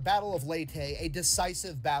to make the Battle of Leyte a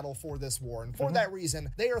decisive battle for this war, and for that reason,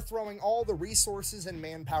 they are throwing all the resources and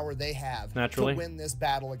manpower they have Naturally to win this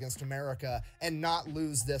battle against America and not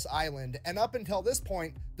lose this island. And up until this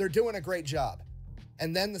point, they're doing a great job.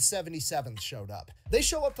 And then the 77th showed up. They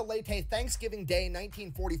show up to Leyte Thanksgiving Day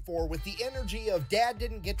 1944 with the energy of dad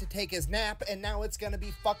didn't get to take his nap, and now it's gonna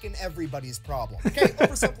be fucking everybody's problem. Okay,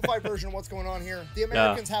 oversimplified version of what's going on here. The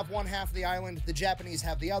Americans have one half of the island, the Japanese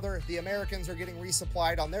have the other. The Americans are getting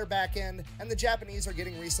resupplied on their back end, and the Japanese are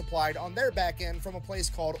getting resupplied on their back end from a place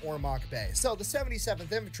called Ormoc Bay. So the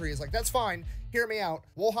 77th Infantry is like, that's fine, hear me out.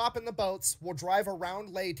 We'll hop in the boats, we'll drive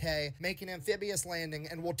around Leyte, make an amphibious landing,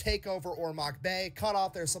 and we'll take over Ormoc Bay, cut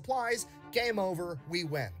off their supplies, game over, we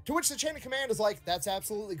win. To which the chain of command is like, that's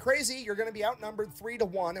absolutely crazy. You're going to be outnumbered 3 to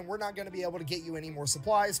 1, and we're not going to be able to get you any more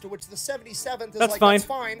supplies. To which the 77th is like, that's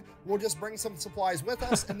fine. We'll just bring some supplies with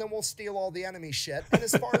us, and then we'll steal all the enemy shit. And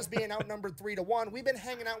as far as being outnumbered 3 to 1, we've been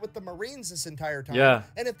hanging out with the Marines this entire time. Yeah.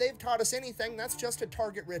 And if they've taught us anything, that's just a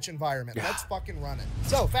target-rich environment. Let's fucking run it.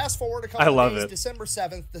 So fast forward a couple of days, December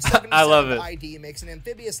 7th, the 77th ID makes an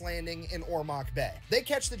amphibious landing in Ormoc Bay. They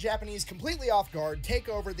catch the Japanese completely off guard, take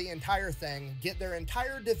over the entire thing, get their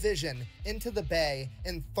entire division into the bay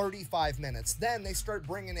in 35 minutes. Then they start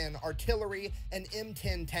bringing in artillery and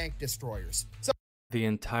M10 tank destroyers. So the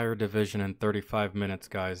entire division in 35 minutes,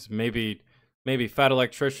 guys. Maybe Fat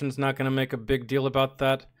Electrician's not going to make a big deal about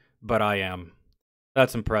that, but I am.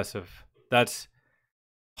 That's impressive. That's...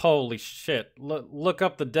 Holy shit. Look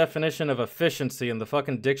up the definition of efficiency in the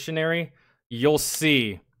fucking dictionary. You'll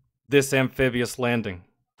see this amphibious landing.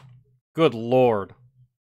 Good lord.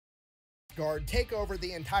 Guard take over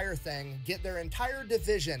the entire thing, get their entire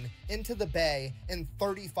division into the bay in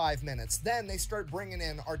 35 minutes. Then they start bringing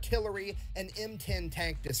in artillery and M10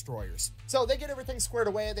 tank destroyers. So they get everything squared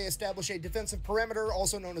away. They establish a defensive perimeter,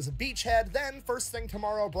 also known as a beachhead. Then first thing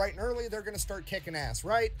tomorrow, bright and early, they're going to start kicking ass,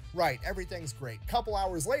 right? Right, everything's great. Couple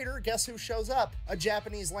hours later, guess who shows up? A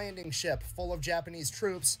Japanese landing ship full of Japanese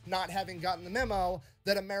troops, not having gotten the memo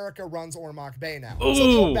that America runs Ormoc Bay now. Ooh.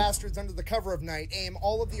 So the old bastards, under the cover of night, aim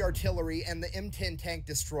all of the artillery and the M10 tank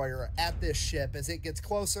destroyer at this ship as it gets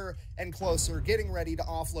closer and closer, getting ready to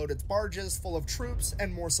offload its barges full of troops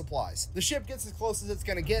and more supplies. The ship gets as close as it's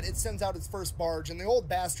gonna get, it sends out its first barge, and the old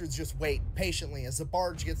bastards just wait patiently as the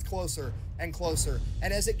barge gets closer and closer.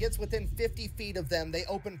 And as it gets within 50 feet of them, they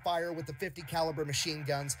open fire with the 50 caliber machine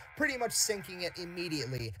guns, pretty much sinking it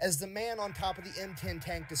immediately, as the man on top of the M10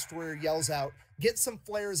 tank destroyer yells out, "Get some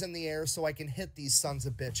flares in the air so I can hit these sons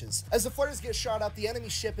of bitches." As the flares get shot up, the enemy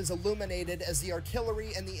ship is illuminated as the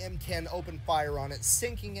artillery and the M10 open fire on it,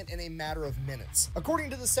 sinking it in a matter of minutes. According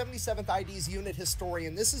to the 77th ID's unit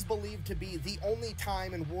historian, this is believed to be the only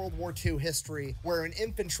time in World War II history where an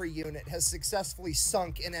infantry unit has successfully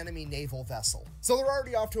sunk an enemy naval vessel. So they're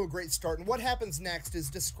already off to a great start, and what happens next is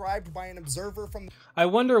described by an observer from... I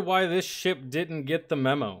wonder why this ship didn't get the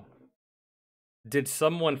memo. Did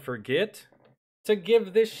someone forget to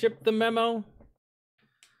give this ship the memo?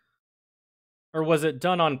 Or was it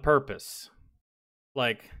done on purpose?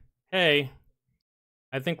 Like, hey,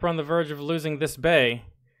 I think we're on the verge of losing this bay.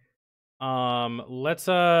 Let's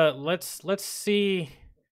see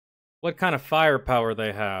what kind of firepower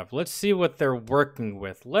they have. Let's see what they're working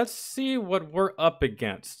with. Let's see what we're up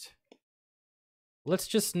against. Let's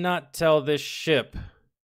just not tell this ship.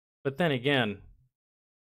 But then again,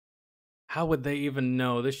 how would they even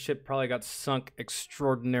know? This ship probably got sunk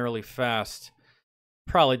extraordinarily fast.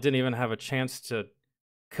 Probably didn't even have a chance to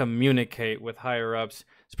communicate with higher ups.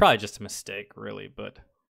 It's probably just a mistake, really, but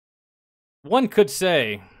one could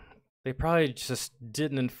say they probably just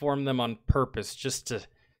didn't inform them on purpose just to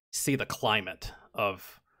see the climate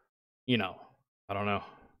of, you know, I don't know.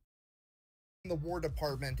 The War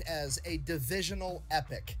Department as a divisional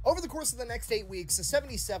epic. Over the course of the next 8 weeks, the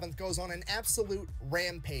 77th goes on an absolute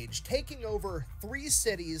rampage, taking over 3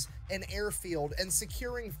 cities, an airfield, and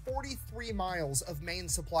securing 43 miles of main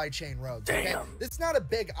supply chain roads. Damn. Okay? It's not a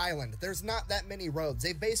big island. There's not that many roads.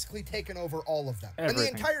 They've basically taken over all of them. Everything. And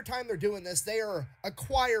the entire time they're doing this, they are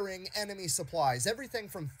acquiring enemy supplies, everything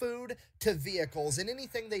from food to vehicles, and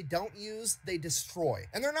anything they don't use, they destroy.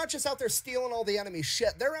 And they're not just out there stealing all the enemy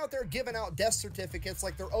shit. They're out there giving out death certificates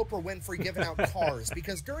like they're Oprah Winfrey giving out cars,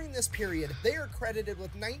 because during this period, they are credited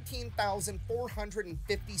with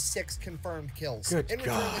 19,456 confirmed kills. Good in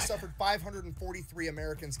return, God. they suffered 543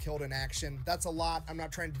 Americans killed in action. That's a lot. I'm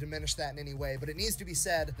not trying to diminish that in any way, but it needs to be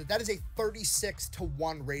said that that is a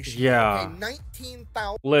 36-to-1 ratio. Yeah. Okay,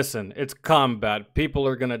 19,000. Listen, it's combat. People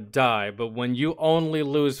are gonna die, but when you only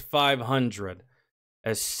lose 500,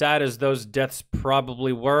 as sad as those deaths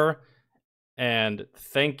probably were, and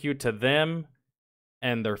thank you to them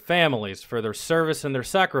and their families for their service and their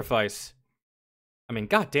sacrifice. I mean,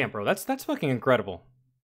 goddamn, bro, that's fucking incredible.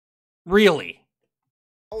 Really.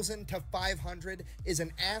 1,000 to 500 is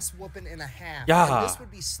an ass whooping and a half. Yeah. And this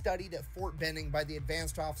would be studied at Fort Benning by the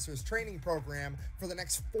Advanced Officers Training Program for the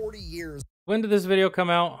next 40 years. When did this video come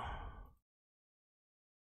out?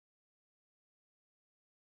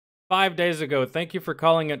 5 days ago. Thank you for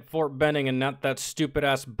calling it Fort Benning and not that stupid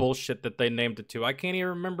ass bullshit that they named it to. I can't even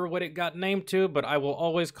remember what it got named to, but I will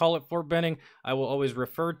always call it Fort Benning. I will always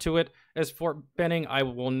refer to it as Fort Benning. I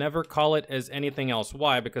will never call it as anything else.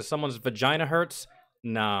 Why? Because someone's vagina hurts?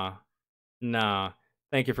 Nah.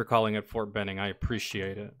 Thank you for calling it Fort Benning. I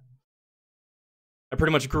appreciate it. I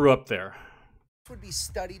pretty much grew up there. Would be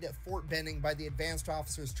studied at Fort Benning by the Advanced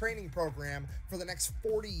Officers Training Program for the next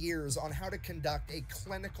 40 years on how to conduct a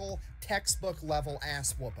clinical textbook level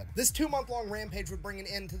ass whooping. This 2-month-long rampage would bring an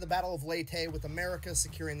end to the Battle of Leyte, with America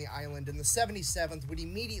securing the island, and the 77th would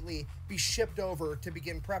immediately be shipped over to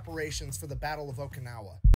begin preparations for the Battle of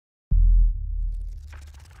Okinawa.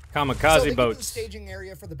 Kamikaze so they boats. get to the staging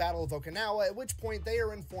area for the Battle of Okinawa, at which point they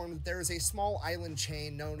are informed that there is a small island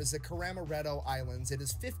chain known as the Karamaretto Islands. It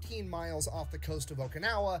is 15 miles off the coast of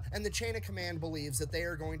Okinawa, and the chain of command believes that they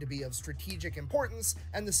are going to be of strategic importance,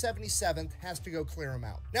 and the 77th has to go clear them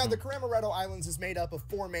out. Now, the Karamaretto Islands is made up of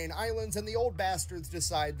 4 main islands, and the old bastards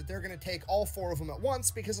decide that they're going to take all 4 of them at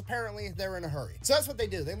once because apparently they're in a hurry. So that's what they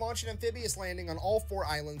do. They launch an amphibious landing on all 4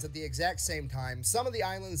 islands at the exact same time. Some of the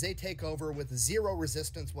islands they take over with 0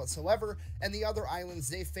 resistance whatsoever, and the other islands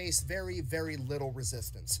they face very, very little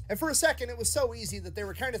resistance. And for a second, it was so easy that they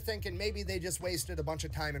were kind of thinking maybe they just wasted a bunch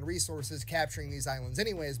of time and resources capturing these islands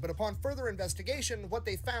anyways, but upon further investigation, what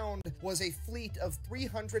they found was a fleet of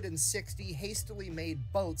 360 hastily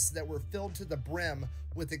made boats that were filled to the brim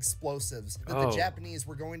with explosives that the Japanese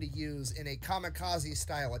were going to use in a kamikaze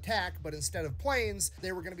style attack, but instead of planes,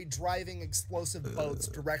 they were going to be driving explosive boats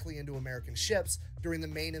directly into American ships during the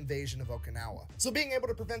main invasion of Okinawa. So being able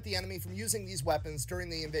to prevent the enemy from using these weapons during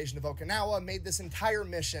the invasion of Okinawa made this entire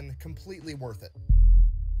mission completely worth it.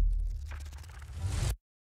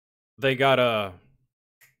 They got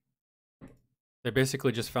they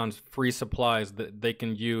basically just found free supplies that they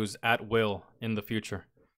can use at will in the future.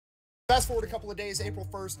 Fast forward a couple of days, April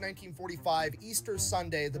 1st, 1945, Easter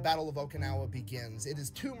Sunday, the Battle of Okinawa begins. It is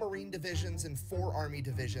 2 Marine divisions and 4 Army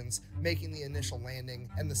divisions making the initial landing,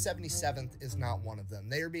 and the 77th is not one of them.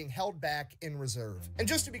 They are being held back in reserve. And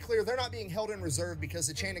just to be clear, they're not being held in reserve because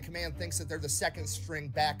the chain of command thinks that they're the second string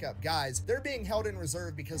backup guys. They're being held in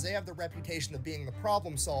reserve because they have the reputation of being the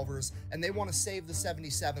problem solvers, and they want to save the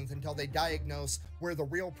 77th until they diagnose where the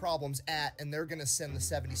real problem's at, and they're going to send the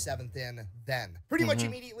 77th in then. Pretty much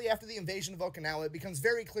immediately after the invasion of Okinawa, it becomes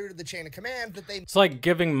very clear to the chain of command that It's like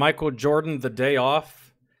giving Michael Jordan the day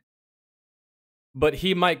off, but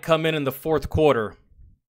he might come in the 4th quarter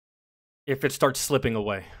if it starts slipping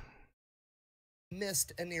away.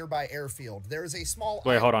 Missed a nearby airfield. There is a small...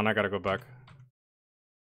 Wait, hold on, I gotta go back.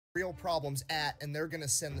 Real problems at, and they're going to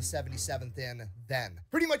send the 77th in then.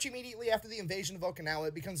 Pretty much immediately after the invasion of Okinawa,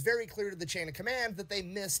 it becomes very clear to the chain of command that they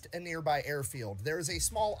missed a nearby airfield. There is a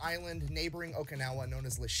small island neighboring Okinawa known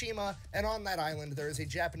as Lishima, and on that island there is a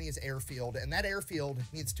Japanese airfield, and that airfield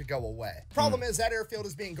needs to go away. Problem is, that airfield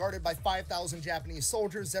is being guarded by 5,000 Japanese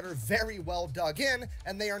soldiers that are very well dug in,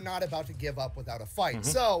 and they are not about to give up without a fight.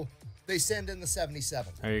 So they send in the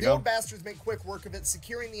 77th. The old bastards make quick work of it,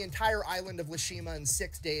 securing the entire island of Lishima in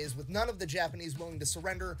 6 days, with none of the Japanese willing to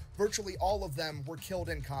surrender. Virtually all of them were killed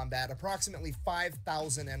in combat, approximately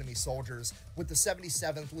 5,000 enemy soldiers, with the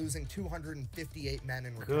 77th losing 258 men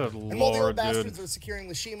in return. Good and while the old lord, bastards are securing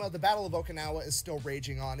Lishima, the Battle of Okinawa is still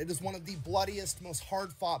raging on. It is one of the bloodiest, most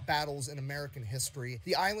hard-fought battles in American history.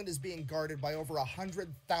 The island is being guarded by over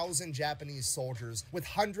 100,000 Japanese soldiers, with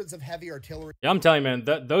hundreds of heavy artillery. Yeah, I'm telling you,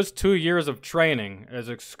 man, those 2 years of training, as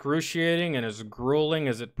excruciating and as grueling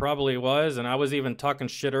as it probably was, and I was even talking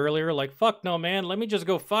shit earlier, like, fuck no, man, let me just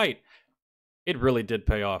go fight. It really did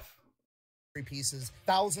pay off. Pieces,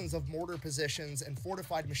 thousands of mortar positions, and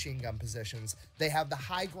fortified machine gun positions. They have the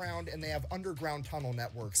high ground and they have underground tunnel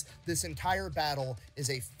networks. This entire battle is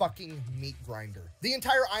a fucking meat grinder. The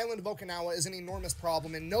entire island of Okinawa is an enormous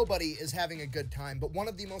problem and nobody is having a good time, but one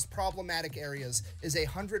of the most problematic areas is a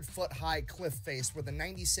 100-foot high cliff face where the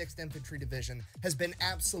 96th Infantry Division has been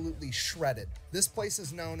absolutely shredded. This place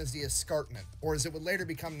is known as the Escarpment, or as it would later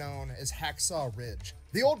become known as Hacksaw Ridge.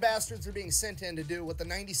 The old bastards are being sent in to do what the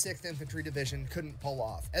 96th Infantry Division couldn't pull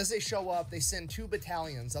off. As they show up, they send 2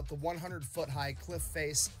 battalions up the 100-foot high cliff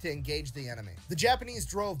face to engage the enemy. The Japanese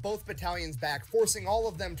drove both battalions back, forcing all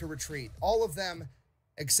of them to retreat. All of them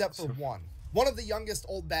except for one. One of the youngest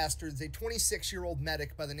old bastards, a 26-year-old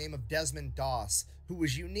medic by the name of Desmond Doss, who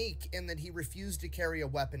was unique in that he refused to carry a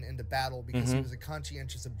weapon into battle because he was a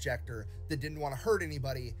conscientious objector that didn't want to hurt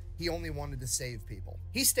anybody. He only wanted to save people.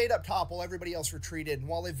 He stayed up top while everybody else retreated, and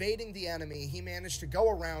while evading the enemy, he managed to go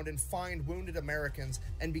around and find wounded Americans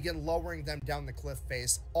and begin lowering them down the cliff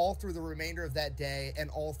face, all through the remainder of that day and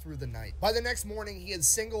all through the night. By the next morning, he had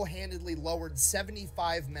single-handedly lowered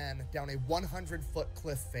 75 men down a 100-foot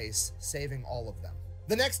cliff face, saving all of them.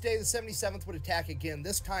 The next day, the 77th would attack again,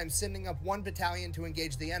 this time sending up 1 battalion to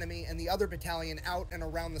engage the enemy and the other battalion out and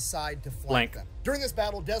around the side to flank them. During this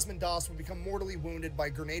battle, Desmond Doss would become mortally wounded by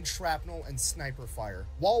grenade shrapnel and sniper fire.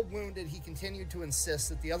 While wounded, he continued to insist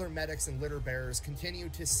that the other medics and litter bearers continue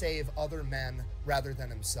to save other men rather than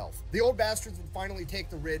himself. The old bastards would finally take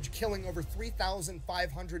the ridge, killing over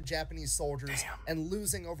 3,500 Japanese soldiers and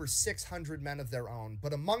losing over 600 men of their own.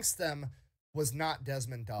 But amongst them was not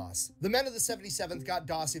Desmond Doss. The men of the 77th got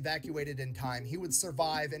Doss evacuated in time. He would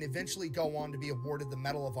survive and eventually go on to be awarded the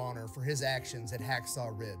Medal of Honor for his actions at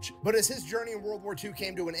Hacksaw Ridge. But as his journey in World War II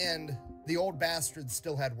came to an end, the old bastard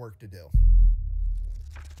still had work to do.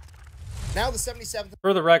 Now the 77th...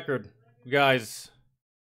 For the record, guys,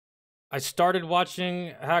 I started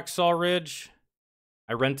watching Hacksaw Ridge.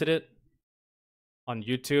 I rented it on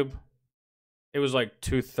YouTube. It was like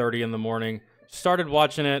 2:30 in the morning. Started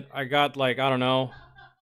watching it. I got like, I don't know,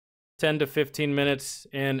 10 to 15 minutes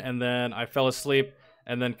in, and then I fell asleep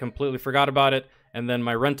and then completely forgot about it. And then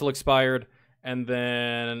my rental expired, and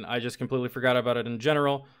then I just completely forgot about it in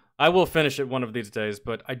general. I will finish it one of these days,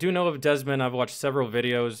 but I do know of Desmond. I've watched several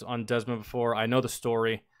videos on Desmond before. I know the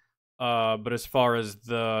story. But as far as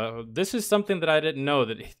this is something that I didn't know,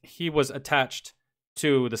 that he was attached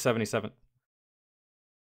to the 77th.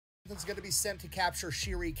 Is going to be sent to capture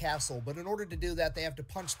Shiri Castle, but in order to do that, they have to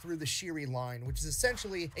punch through the Shiri line, which is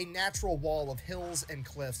essentially a natural wall of hills and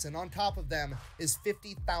cliffs, and on top of them is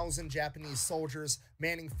 50,000 Japanese soldiers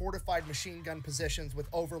manning fortified machine gun positions with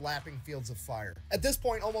overlapping fields of fire. At this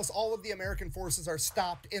point, almost all of the American forces are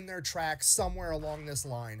stopped in their tracks somewhere along this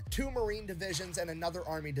line. 2 Marine divisions and another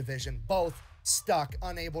Army division, both stuck,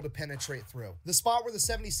 unable to penetrate through. The spot where the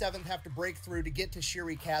 77th have to break through to get to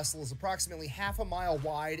Shiri Castle is approximately half a mile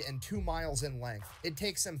wide and 2 miles in length. It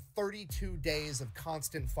takes them 32 days of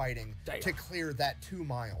constant fighting to clear that 2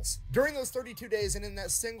 miles. During those 32 days and in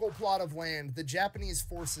that single plot of land, the Japanese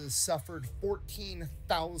forces suffered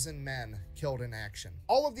 14,000 men killed in action.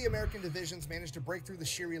 All of the American divisions managed to break through the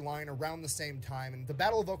Shiri line around the same time, and the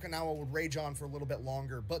Battle of Okinawa would rage on for a little bit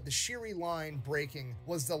longer, but the Shiri line breaking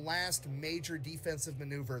was the last major defensive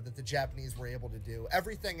maneuver that the Japanese were able to do.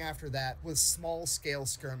 Everything after that was small-scale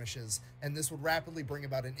skirmishes, and this would rapidly bring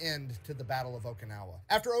about an end to the Battle of Okinawa.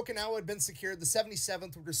 After Okinawa had been secured, the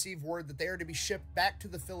 77th would receive word that they are to be shipped back to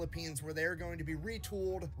the Philippines, where they are going to be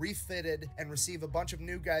retooled, refitted, and receive a bunch of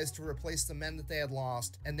new guys to replace the men that they had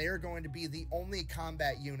lost, and they are going to be the only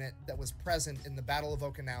combat unit that was present in the Battle of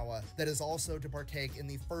Okinawa that is also to partake in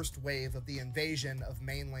the first wave of the invasion of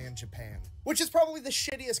mainland Japan. Which is probably the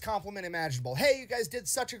shittiest compliment imaginable. Hey, you guys did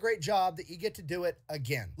such a great job that you get to do it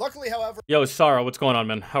again. Luckily, however... Yo, Sarah, what's going on,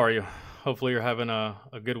 man? How are you? Hopefully you're having a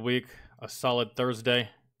good week, a solid Thursday.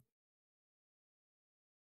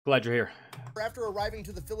 Glad you're here. After arriving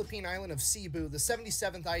to the Philippine island of Cebu, the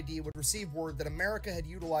 77th ID would receive word that America had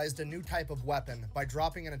utilized a new type of weapon by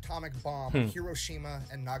dropping an atomic bomb on Hiroshima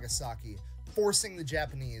and Nagasaki, forcing the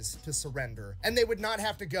Japanese to surrender, and they would not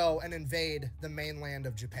have to go and invade the mainland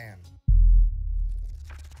of Japan.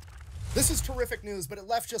 This is terrific news, but it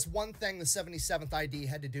left just one thing the 77th ID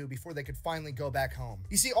had to do before they could finally go back home.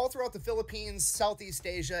 You see, all throughout the Philippines, Southeast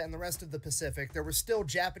Asia, and the rest of the Pacific, there were still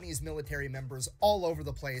Japanese military members all over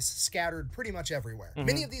the place, scattered pretty much everywhere.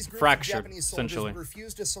 Many of these groups of Japanese soldiers would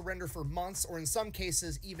refuse to surrender for months, or in some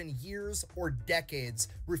cases, even years or decades,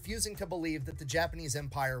 refusing to believe that the Japanese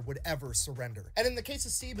Empire would ever surrender. And in the case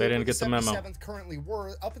of Cebu, where the 77th currently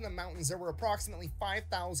were, up in the mountains, there were approximately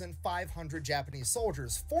 5,500 Japanese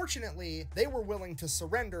soldiers. Fortunately, they were willing to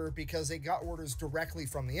surrender because they got orders directly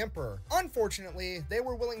from the emperor. Unfortunately, they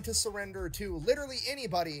were willing to surrender to literally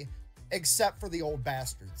anybody except for the old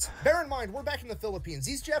bastards. Bear in mind, we're back in the Philippines.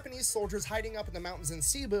 These Japanese soldiers hiding up in the mountains in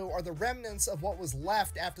Cebu are the remnants of what was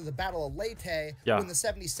left after the Battle of Leyte, when the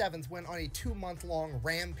 77th went on a 2-month-long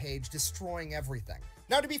rampage, destroying everything.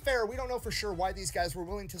 Now, to be fair, we don't know for sure why these guys were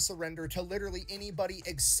willing to surrender to literally anybody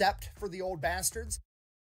except for the old bastards.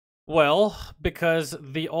 Well, because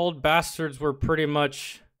the old bastards were pretty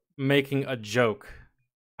much making a joke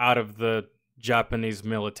out of the Japanese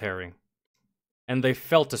military. And they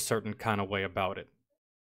felt a certain kind of way about it.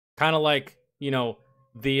 Kind of like, you know,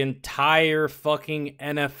 the entire fucking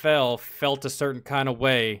NFL felt a certain kind of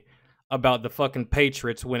way about the fucking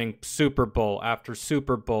Patriots winning Super Bowl after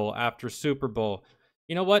Super Bowl after Super Bowl.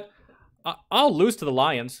 You know what? I'll lose to the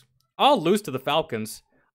Lions. I'll lose to the Falcons.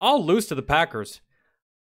 I'll lose to the Packers.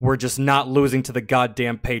 We're just not losing to the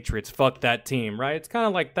goddamn Patriots. Fuck that team, right? It's kind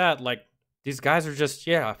of like that. Like, these guys are just,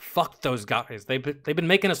 yeah, fuck those guys. They've been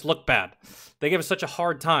making us look bad. They give us such a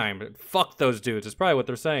hard time. Fuck those dudes. It's probably what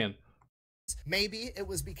they're saying. Maybe it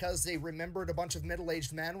was because they remembered a bunch of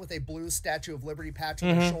middle-aged men with a blue Statue of Liberty patch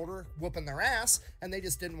on their shoulder whooping their ass, and they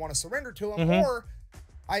just didn't want to surrender to them. Or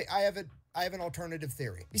I have an alternative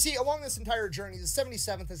theory. You see, along this entire journey, the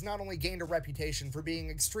 77th has not only gained a reputation for being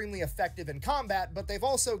extremely effective in combat, but they've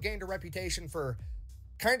also gained a reputation for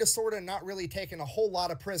kind of, sort of, not really taking a whole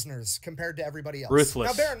lot of prisoners compared to everybody else.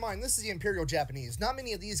 Ruthless. Now, bear in mind, this is the Imperial Japanese. Not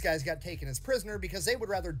many of these guys got taken as prisoner because they would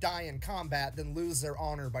rather die in combat than lose their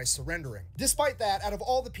honor by surrendering. Despite that, out of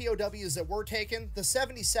all the POWs that were taken, the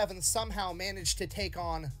 77th somehow managed to take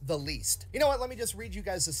on the least. You know what? Let me just read you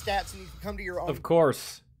guys the stats and you can come to your own. Of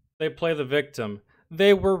course. They play the victim.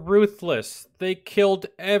 They were ruthless. They killed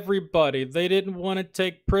everybody. They didn't want to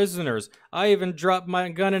take prisoners. I even dropped my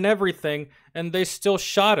gun and everything, and they still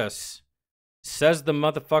shot us. Says the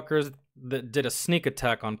motherfuckers that did a sneak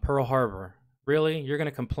attack on Pearl Harbor. Really? You're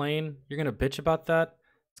gonna complain? You're gonna bitch about that?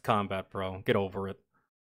 It's combat, bro. Get over it.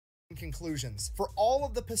 Conclusions. For all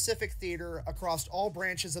of the Pacific theater across all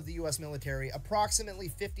branches of the U.S. military, approximately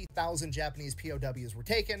 50,000 Japanese POWs were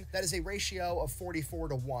taken. That is a ratio of 44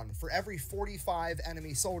 to 1. For every 45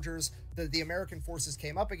 enemy soldiers that the American forces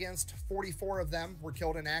came up against, 44 of them were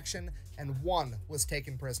killed in action and 1 was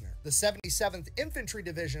taken prisoner. The 77th Infantry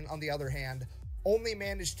Division, on the other hand, only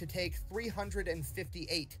managed to take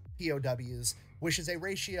 358 POWs, which is a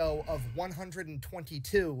ratio of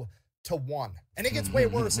 122 to 1. And it gets way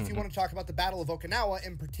worse if you want to talk about the Battle of Okinawa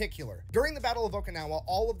in particular. During the Battle of Okinawa,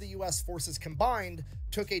 all of the US forces combined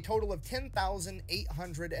took a total of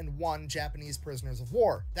 10,801 Japanese prisoners of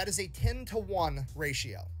war. That is a 10 to 1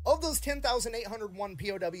 ratio. Of those 10,801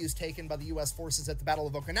 POWs taken by the US forces at the Battle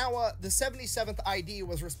of Okinawa, the 77th ID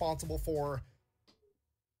was responsible for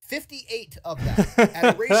 58 of them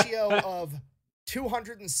at a ratio of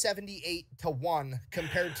 278 to 1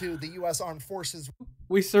 compared to the US Armed Forces.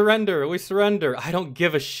 We surrender. We surrender. I don't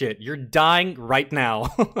give a shit. You're dying right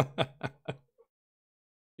now.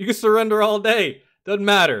 You can surrender all day. Doesn't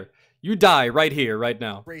matter. You die right here, right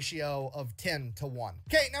now. Ratio of 10 to 1.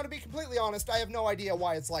 Okay, now to be completely honest, I have no idea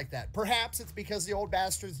why it's like that. Perhaps it's because the old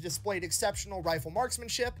bastards displayed exceptional rifle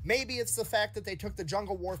marksmanship. Maybe it's the fact that they took the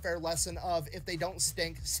jungle warfare lesson of if they don't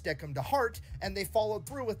stink, stick them to heart, and they followed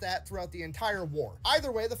through with that throughout the entire war.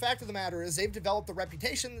 Either way, the fact of the matter is they've developed the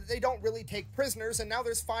reputation that they don't really take prisoners, and now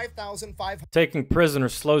there's 5,500. Taking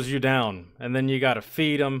prisoners slows you down, and then you gotta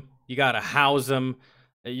feed them, you gotta house them,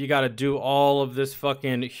 you gotta do all of this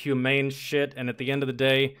fucking humane shit, and at the end of the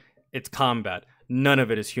day, it's combat. None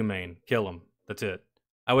of it is humane. Kill them. That's it.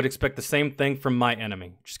 I would expect the same thing from my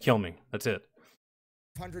enemy. Just kill me. That's it.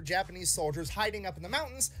 100 Japanese soldiers hiding up in the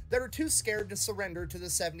mountains that are too scared to surrender to the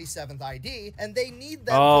 77th ID, and they need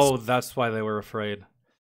them. Oh, that's why they were afraid.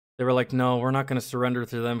 They were like, no, we're not gonna surrender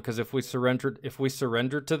to them, because if we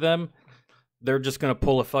surrender to them, they're just gonna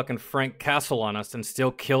pull a fucking Frank Castle on us and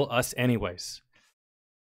still kill us anyways.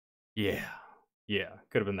 Yeah,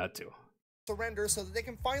 could have been that too. Surrender so that they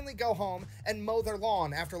can finally go home and mow their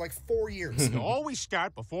lawn after like 4 years. You always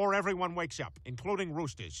start before everyone wakes up, including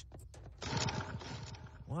roosters.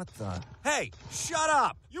 What the? Hey, shut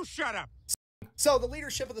up! You shut up! So the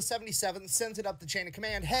leadership of the 77th sends it up the chain of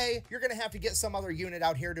command, hey, you're going to have to get some other unit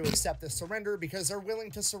out here to accept this surrender because they're willing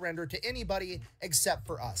to surrender to anybody except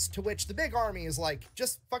for us. To which the big army is like,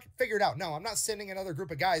 just fucking figure it out. No, I'm not sending another group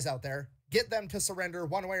of guys out there. Get them to surrender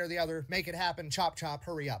one way or the other, make it happen, chop chop,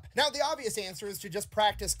 hurry up. Now the obvious answer is to just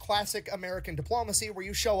practice classic American diplomacy where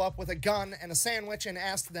you show up with a gun and a sandwich and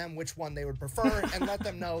ask them which one they would prefer and let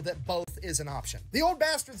them know that both is an option. The old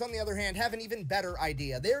bastards, on the other hand, have an even better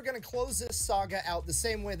idea. They are going to close this saga out the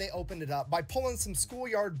same way they opened it up, by pulling some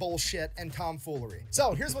schoolyard bullshit and tomfoolery.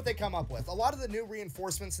 So here's what they come up with. A lot of the new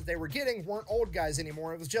reinforcements that they were getting weren't old guys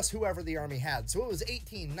anymore. It was just whoever the army had. So it was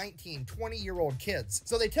 18, 19, 20-year-old kids.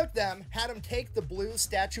 So they took them, had them take the blue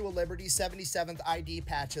Statue of Liberty 77th ID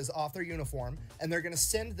patches off their uniform, and they're going to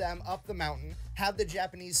send them up the mountain, have the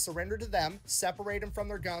Japanese surrender to them, separate them from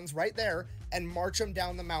their guns right there, and march them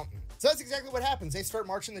down the mountain. So that's exactly what happens. They start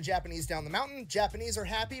marching the Japanese down the mountain. Japanese are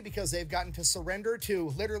happy because they've gotten to surrender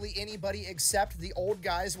to literally anybody except the old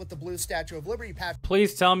guys with the blue Statue of Liberty patch.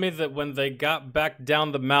 Please tell me that when they got back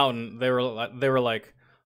down the mountain, they were like,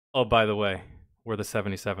 oh, by the way, we're the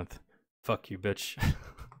 77th. Fuck you, bitch.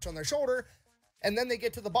 On their shoulder. And then they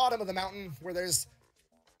get to the bottom of the mountain where there's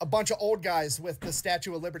a bunch of old guys with the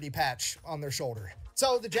Statue of Liberty patch on their shoulder.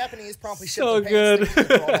 So the Japanese promptly shift their pants,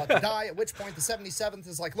 thinking they're all about to die, at which point the 77th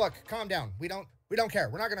is like, look, calm down. We don't care.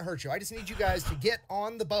 We're not going to hurt you. I just need you guys to get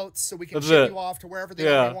on the boats so we can ship you off to wherever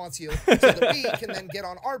the army wants you, so that we can then get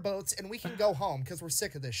on our boats and we can go home because we're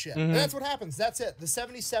sick of this shit. And that's what happens. That's it. The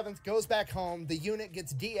 77th goes back home, the unit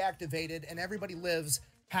gets deactivated, and everybody lives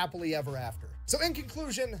happily ever after. So in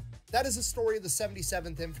conclusion, that is the story of the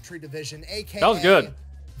 77th Infantry Division, aka that was good.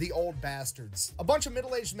 The Old Bastards. A bunch of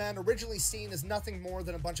middle-aged men originally seen as nothing more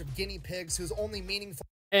than a bunch of guinea pigs whose only meaningful...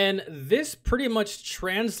 And this pretty much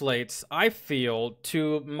translates, I feel,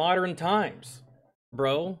 to modern times,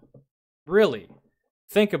 bro. Really.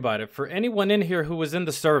 think about it. For anyone in here who was in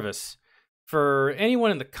the service, for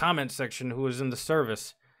anyone in the comment section who was in the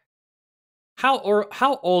service,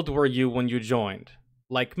 how old were you when you joined?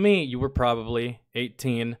 Like me, you were probably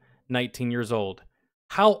 18, 19 years old.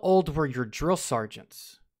 How old were your drill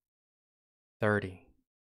sergeants? 30,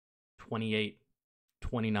 28,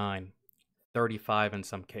 29, 35 in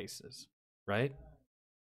some cases, right?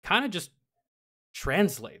 Kind of just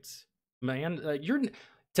translates, man.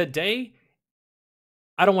 Today,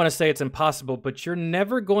 I don't want to say it's impossible, but you're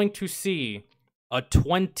never going to see a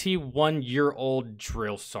 21-year-old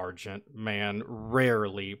drill sergeant, man.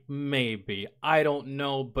 Rarely, maybe. I don't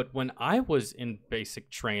know, but when I was in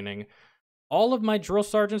basic training, all of my drill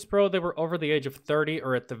sergeants, bro, they were over the age of 30,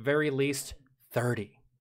 or at the very least, 30.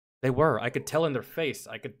 They were. I could tell in their face.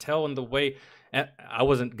 I could tell in the way. I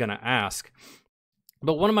wasn't going to ask.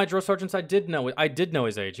 But one of my drill sergeants, I did know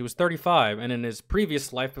his age. He was 35, and in his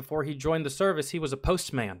previous life, before he joined the service, he was a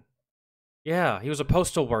postman. Yeah, he was a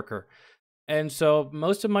postal worker. And so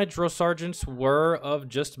most of my drill sergeants were of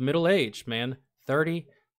just middle age, man. 30,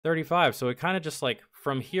 35. So it kind of just like,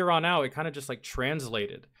 from here on out, it kind of just like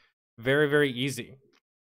translated. Very, very easy.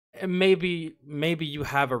 And maybe you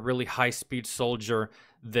have a really high-speed soldier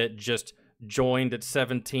that just joined at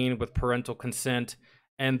 17 with parental consent,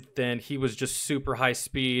 and then he was just super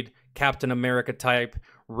high-speed, Captain America type,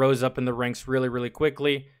 rose up in the ranks really, really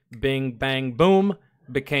quickly, bing, bang, boom,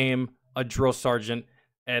 became a drill sergeant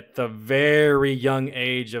at the very young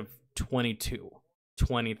age of 22,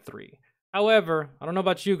 23. However, I don't know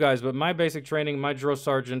about you guys, but my basic training, my drill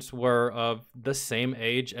sergeants were of the same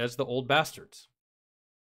age as the old bastards.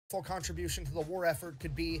 Full contribution to the war effort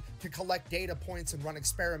could be to collect data points and run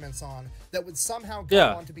experiments on that would somehow go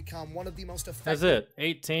on to become one of the most effective. That's it.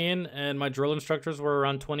 18, and my drill instructors were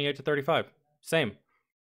around 28 to 35. Same.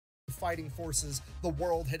 Fighting forces the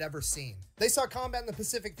world had ever seen. They saw combat in the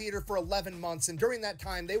Pacific Theater for 11 months, and during that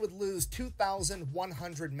time, they would lose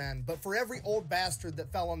 2,100 men. But for every old bastard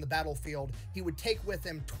that fell on the battlefield, he would take with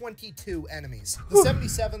him 22 enemies. The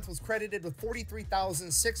 77th was credited with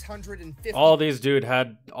 43,650. All these dudes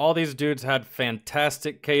had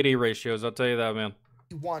fantastic KD ratios, I'll tell you that, man.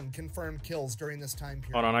 Confirmed kills during this time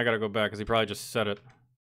period. Hold on, I gotta go back, because he probably just said it.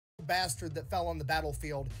 Bastard that fell on the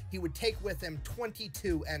battlefield, he would take with him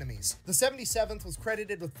 22 enemies. The 77th was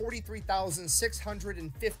credited with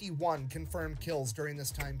 43,651 confirmed kills during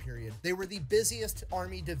this time period. They were the busiest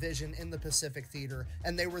Army division in the Pacific Theater,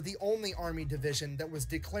 and they were the only Army division that was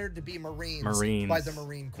declared to be Marines. By the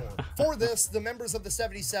Marine Corps. For this, the members of the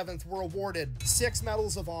 77th were awarded 6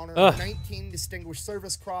 Medals of Honor, 19 Distinguished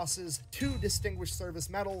Service Crosses, 2 Distinguished Service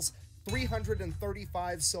Medals,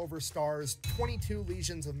 335 Silver Stars, 22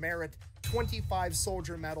 Legions of Merit, 25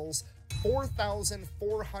 Soldier Medals,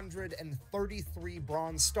 4,433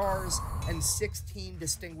 Bronze Stars, and 16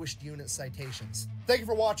 Distinguished Unit Citations. Thank you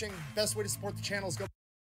for watching. Best way to support the channel is go...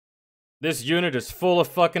 This unit is full of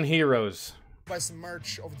fucking heroes. Buy some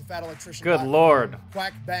merch over the Fat Electrician. Good lord.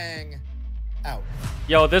 Quack bang. Out.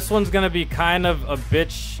 Yo, this one's gonna be kind of a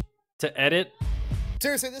bitch to edit.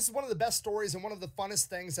 Seriously, this is one of the best stories and one of the funnest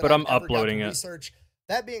things that I'm uploading it. Research.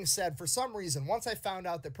 That being said, for some reason, once I found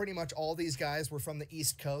out that pretty much all these guys were from the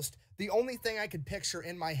East Coast, the only thing I could picture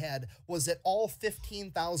in my head was that all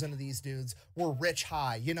 15,000 of these dudes were rich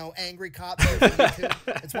high. You know, angry cops.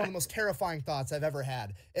 It's one of the most terrifying thoughts I've ever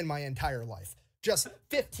had in my entire life. Just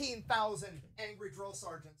 15,000 angry drill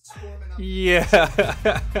sergeants storming up. Yeah.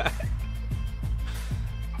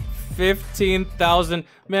 15,000.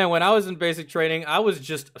 Man, when I was in basic training, I was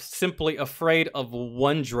just simply afraid of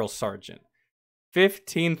one drill sergeant.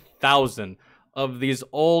 15,000 of these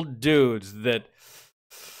old dudes that,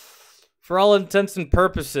 for all intents and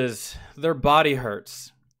purposes, their body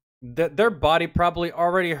hurts. Their body probably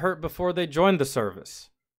already hurt before they joined the service,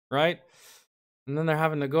 right? And then they're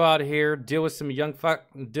having to go out here, deal with some young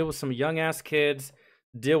ass kids,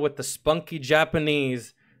 deal with the spunky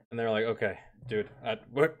Japanese, and they're like, okay, dude,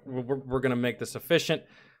 we're gonna make this efficient.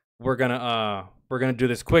 We're gonna do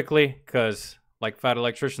this quickly, cause like Fat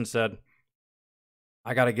Electrician said,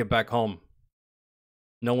 I gotta get back home.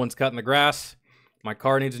 No one's cutting the grass. My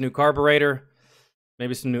car needs a new carburetor.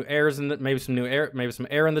 Maybe some new airs in maybe some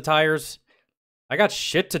air in the tires. I got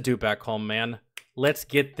shit to do back home, man. Let's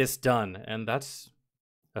get this done. And that's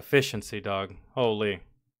efficiency, dog. Holy.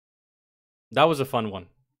 That was a fun one.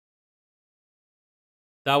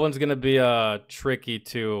 That one's gonna be tricky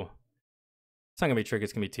too. It's not gonna be tricky,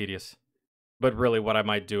 it's gonna be tedious. But really what I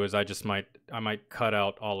might do is I might cut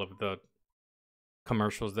out all of the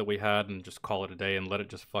commercials that we had and just call it a day and let it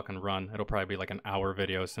just fucking run. It'll probably be like an hour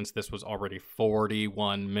video since this was already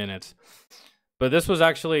 41 minutes. But this was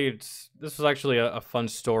actually a fun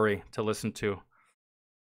story to listen to.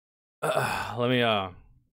 Let me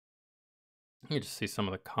just see some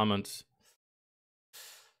of the comments.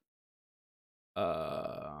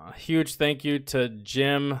 Huge thank you to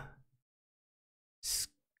Jim.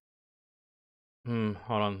 Hold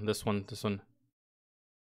on, this one.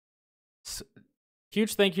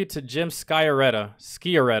 Huge thank you to Jim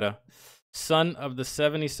Skiaretta, son of the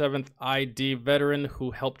 77th ID veteran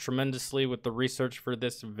who helped tremendously with the research for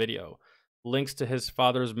this video. Links to his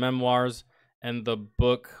father's memoirs and the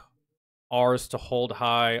book Ours to Hold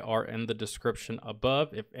High are in the description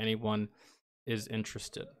above if anyone is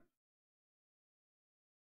interested.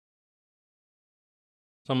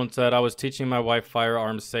 Someone said, I was teaching my wife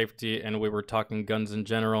firearms safety and we were talking guns in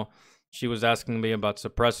general. She was asking me about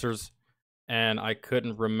suppressors and I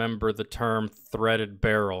couldn't remember the term threaded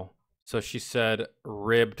barrel. So she said,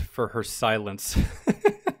 ribbed for her silence.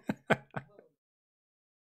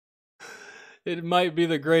 It might be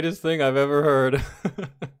the greatest thing I've ever heard.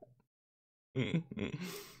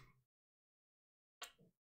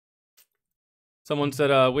 Someone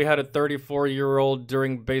said, we had a 34-year-old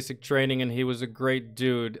during basic training and he was a great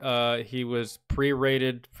dude. He was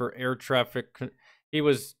pre-rated for air traffic. He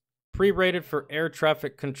was pre-rated for air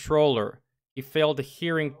traffic controller. He failed a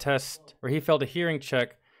hearing test, or he failed a hearing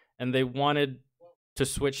check, and they wanted to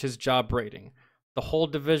switch his job rating. The whole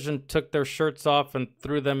division took their shirts off and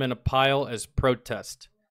threw them in a pile as protest.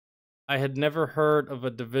 I had never heard of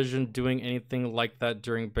a division doing anything like that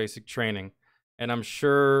during basic training, and I'm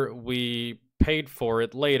sure we paid for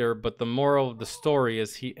it later, but the moral of the story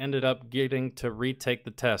is he ended up getting to retake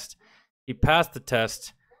the test. He passed the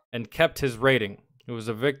test and kept his rating. It was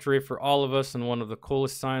a victory for all of us and one of the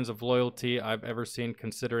coolest signs of loyalty I've ever seen,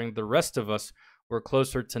 considering the rest of us were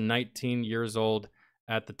closer to 19 years old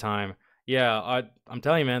at the time. Yeah, I'm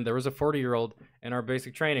telling you, man, there was a 40-year-old in our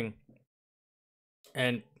basic training.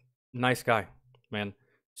 And nice guy, man.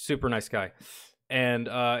 Super nice guy. And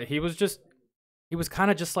he was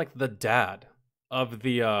kind of just like the dad of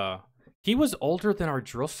the... he was older than our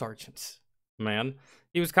drill sergeants, man.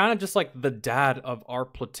 He was kind of just like the dad of our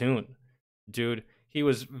platoon, dude. He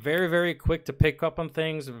was very, very quick to pick up on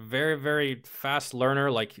things, very, very fast learner,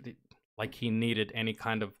 like he needed any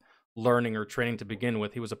kind of learning or training to begin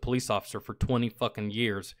with. He was a police officer for 20 fucking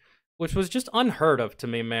years, which was just unheard of to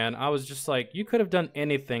me, man. I was just like, you could have done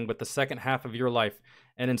anything but the second half of your life,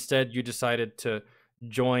 and instead you decided to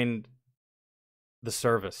join the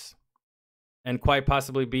service and quite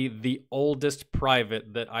possibly be the oldest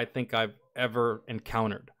private that I think I've ever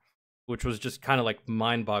encountered, which was just kind of like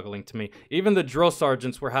mind-boggling to me. Even the drill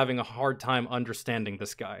sergeants were having a hard time understanding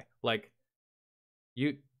this guy. Like,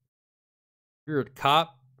 you're a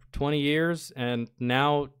cop for 20 years and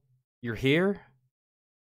now you're here?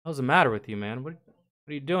 What's the matter with you, man? What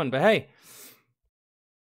are you doing? But hey,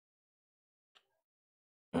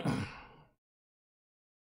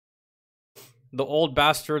 the old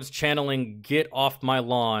bastards channeling "Get Off My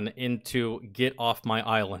Lawn" into "Get Off My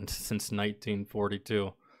Island" since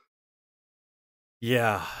 1942.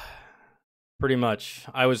 Yeah, pretty much.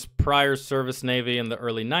 I was prior service Navy in the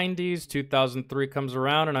early 90s. 2003 comes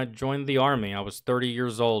around and I joined the Army. I was 30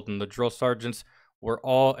 years old and the drill sergeants were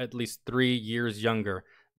all at least 3 years younger.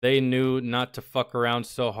 They knew not to fuck around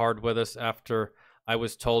so hard with us after I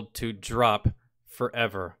was told to drop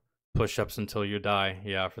forever. Push-ups until you die.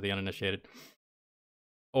 Yeah, for the uninitiated.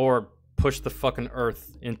 Or push the fucking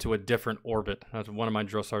Earth into a different orbit. That's one of my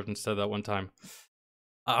drill sergeants said that one time.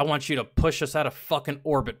 I want you to push us out of fucking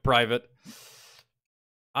orbit, Private.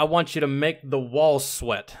 I want you to make the walls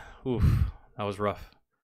sweat. Oof, that was rough.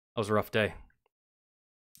 That was a rough day.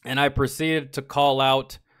 And I proceeded to call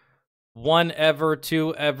out 1 ever,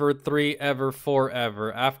 2 ever, 3 ever, 4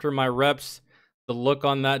 ever. After my reps, the look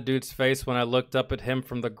on that dude's face when I looked up at him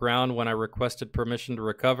from the ground when I requested permission to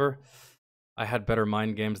recover, I had better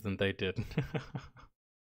mind games than they did.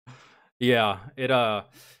 Yeah,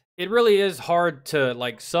 it really is hard to,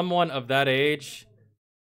 like, someone of that age,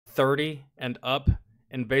 30 and up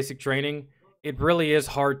in basic training, it really is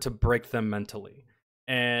hard to break them mentally.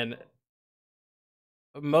 And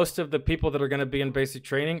most of the people that are going to be in basic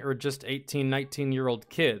training are just 18, 19-year-old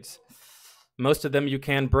kids. Most of them you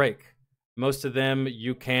can break. Most of them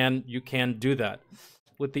you can do that.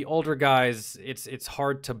 With the older guys, it's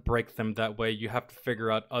hard to break them that way. You have to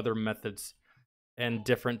figure out other methods and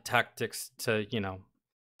different tactics to, you know.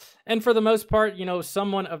 And for the most part, you know,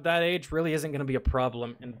 someone of that age really isn't going to be a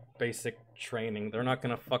problem in basic training. They're not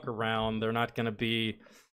going to fuck around. They're not going to be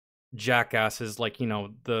jackasses like, you know,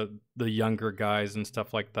 the younger guys and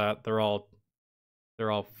stuff like that. They're all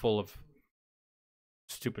full of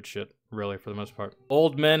stupid shit, really, for the most part.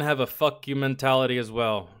 Old men have a fuck you mentality as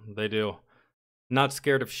well. They do. Not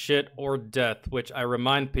scared of shit or death, which I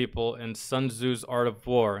remind people in Sun Tzu's Art of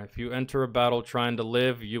War. If you enter a battle trying to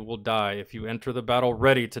live, you will die. If you enter the battle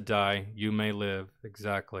ready to die, you may live.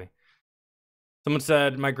 Exactly. Someone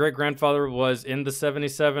said, my great-grandfather was in the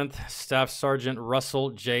 77th, Staff Sergeant Russell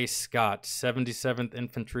J. Scott, 77th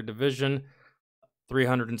Infantry Division,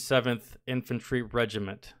 307th Infantry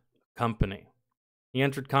Regiment, Company. He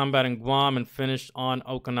entered combat in Guam and finished on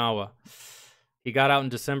Okinawa. He got out in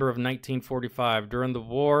December of 1945. During the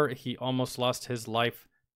war, he almost lost his life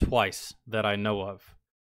twice that I know of.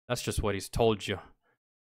 That's just what he's told you.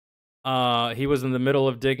 He was in the middle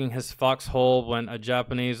of digging his foxhole when a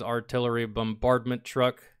Japanese artillery bombardment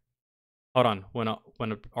struck. When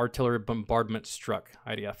an artillery bombardment struck,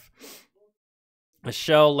 IDF. A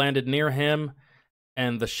shell landed near him,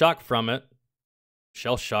 and the shock from it,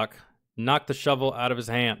 shell shock, knocked the shovel out of his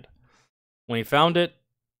hand. When he found it,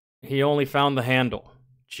 he only found the handle.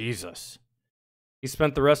 Jesus. He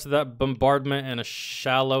spent the rest of that bombardment in a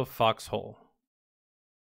shallow foxhole.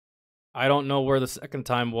 I don't know where the second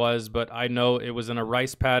time was, but I know it was in a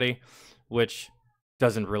rice paddy, which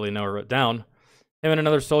doesn't really narrow it down. Him and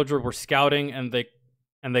another soldier were scouting, and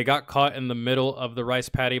they got caught in the middle of the rice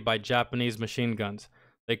paddy by Japanese machine guns.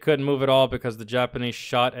 They couldn't move at all because the Japanese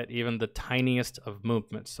shot at even the tiniest of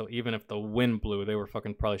movements. So even if the wind blew, they were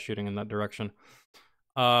fucking probably shooting in that direction.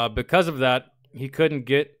 Because of that, he couldn't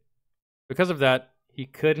get to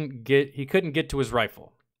his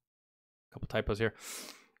rifle. A couple typos here.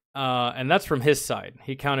 And that's from his side.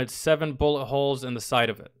 He counted 7 bullet holes in the side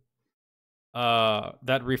of it.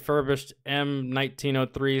 That refurbished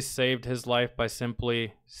M1903 saved his life by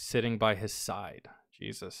simply sitting by his side.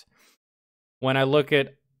 Jesus. When I look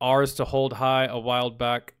at ours to hold high a while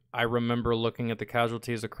back, I remember looking at the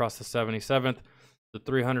casualties across the 77th. The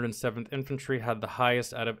 307th Infantry had the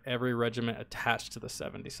highest out of every regiment attached to the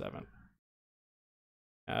 77th.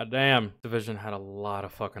 God damn. Division had a lot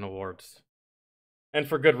of fucking awards. And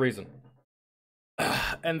for good reason.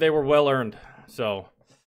 And they were well earned. So,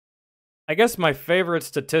 I guess my favorite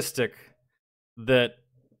statistic that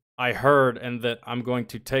I heard and that I'm going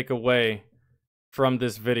to take away from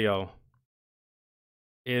this video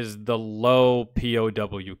is the low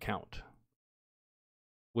POW count.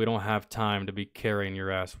 We don't have time to be carrying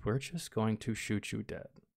your ass. We're just going to shoot you dead.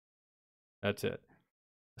 That's it.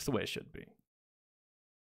 That's the way it should be.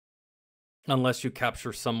 Unless you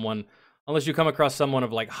capture someone, unless you come across someone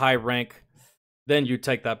of like high rank, then you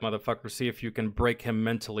take that motherfucker, see if you can break him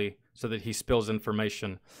mentally so that he spills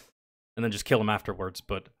information, and then just kill him afterwards.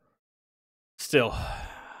 But still,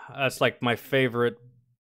 that's like my favorite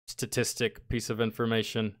statistic piece of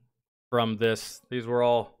information from this. These were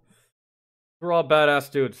all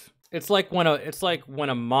badass dudes. It's like when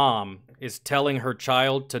a mom is telling her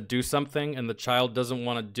child to do something and the child doesn't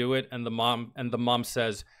want to do it, and the mom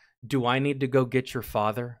says, "Do I need to go get your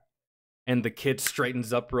father?" And the kid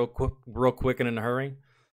straightens up real quick and in a hurry.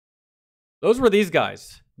 Those were these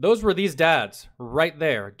guys. Those were these dads right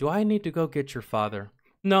there. Do I need to go get your father?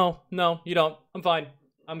 No, you don't. I'm fine.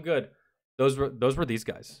 I'm good. Those were these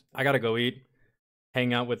guys. I gotta go eat.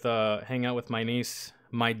 Hang out with my niece.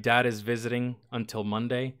 My dad is visiting until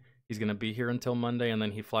Monday. He's gonna be here until Monday, and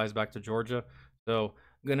then he flies back to Georgia. So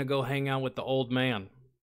I'm gonna go hang out with the old man.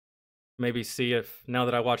 Maybe see if, now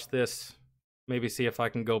that I watch this, maybe see if I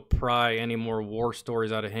can go pry any more war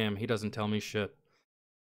stories out of him. He doesn't tell me shit.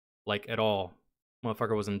 Like, at all.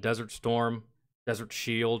 Motherfucker was in Desert Storm, Desert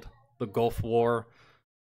Shield, the Gulf War,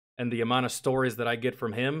 and the amount of stories that I get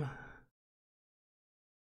from him.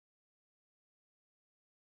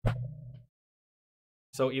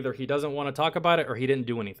 So either he doesn't want to talk about it, or he didn't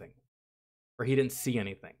do anything. Or he didn't see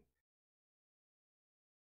anything.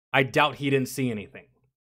 I doubt he didn't see anything.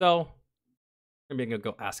 So, maybe I'm going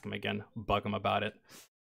to go ask him again, bug him about it.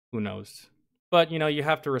 Who knows? But, you know, you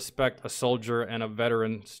have to respect a soldier and a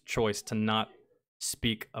veteran's choice to not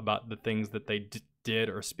speak about the things that they did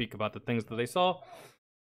or speak about the things that they saw.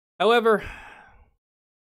 However,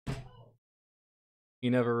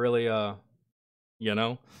 you never really, you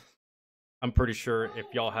know, I'm pretty sure if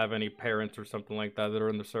y'all have any parents or something like that that are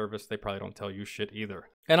in the service, they probably don't tell you shit either.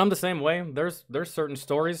 And I'm the same way. There's certain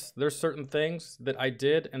stories, there's certain things that I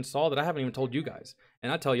did and saw that I haven't even told you guys.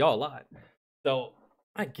 And I tell y'all a lot. So,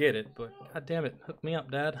 I get it, but god damn it, hook me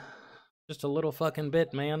up, Dad. Just a little fucking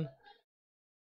bit, man.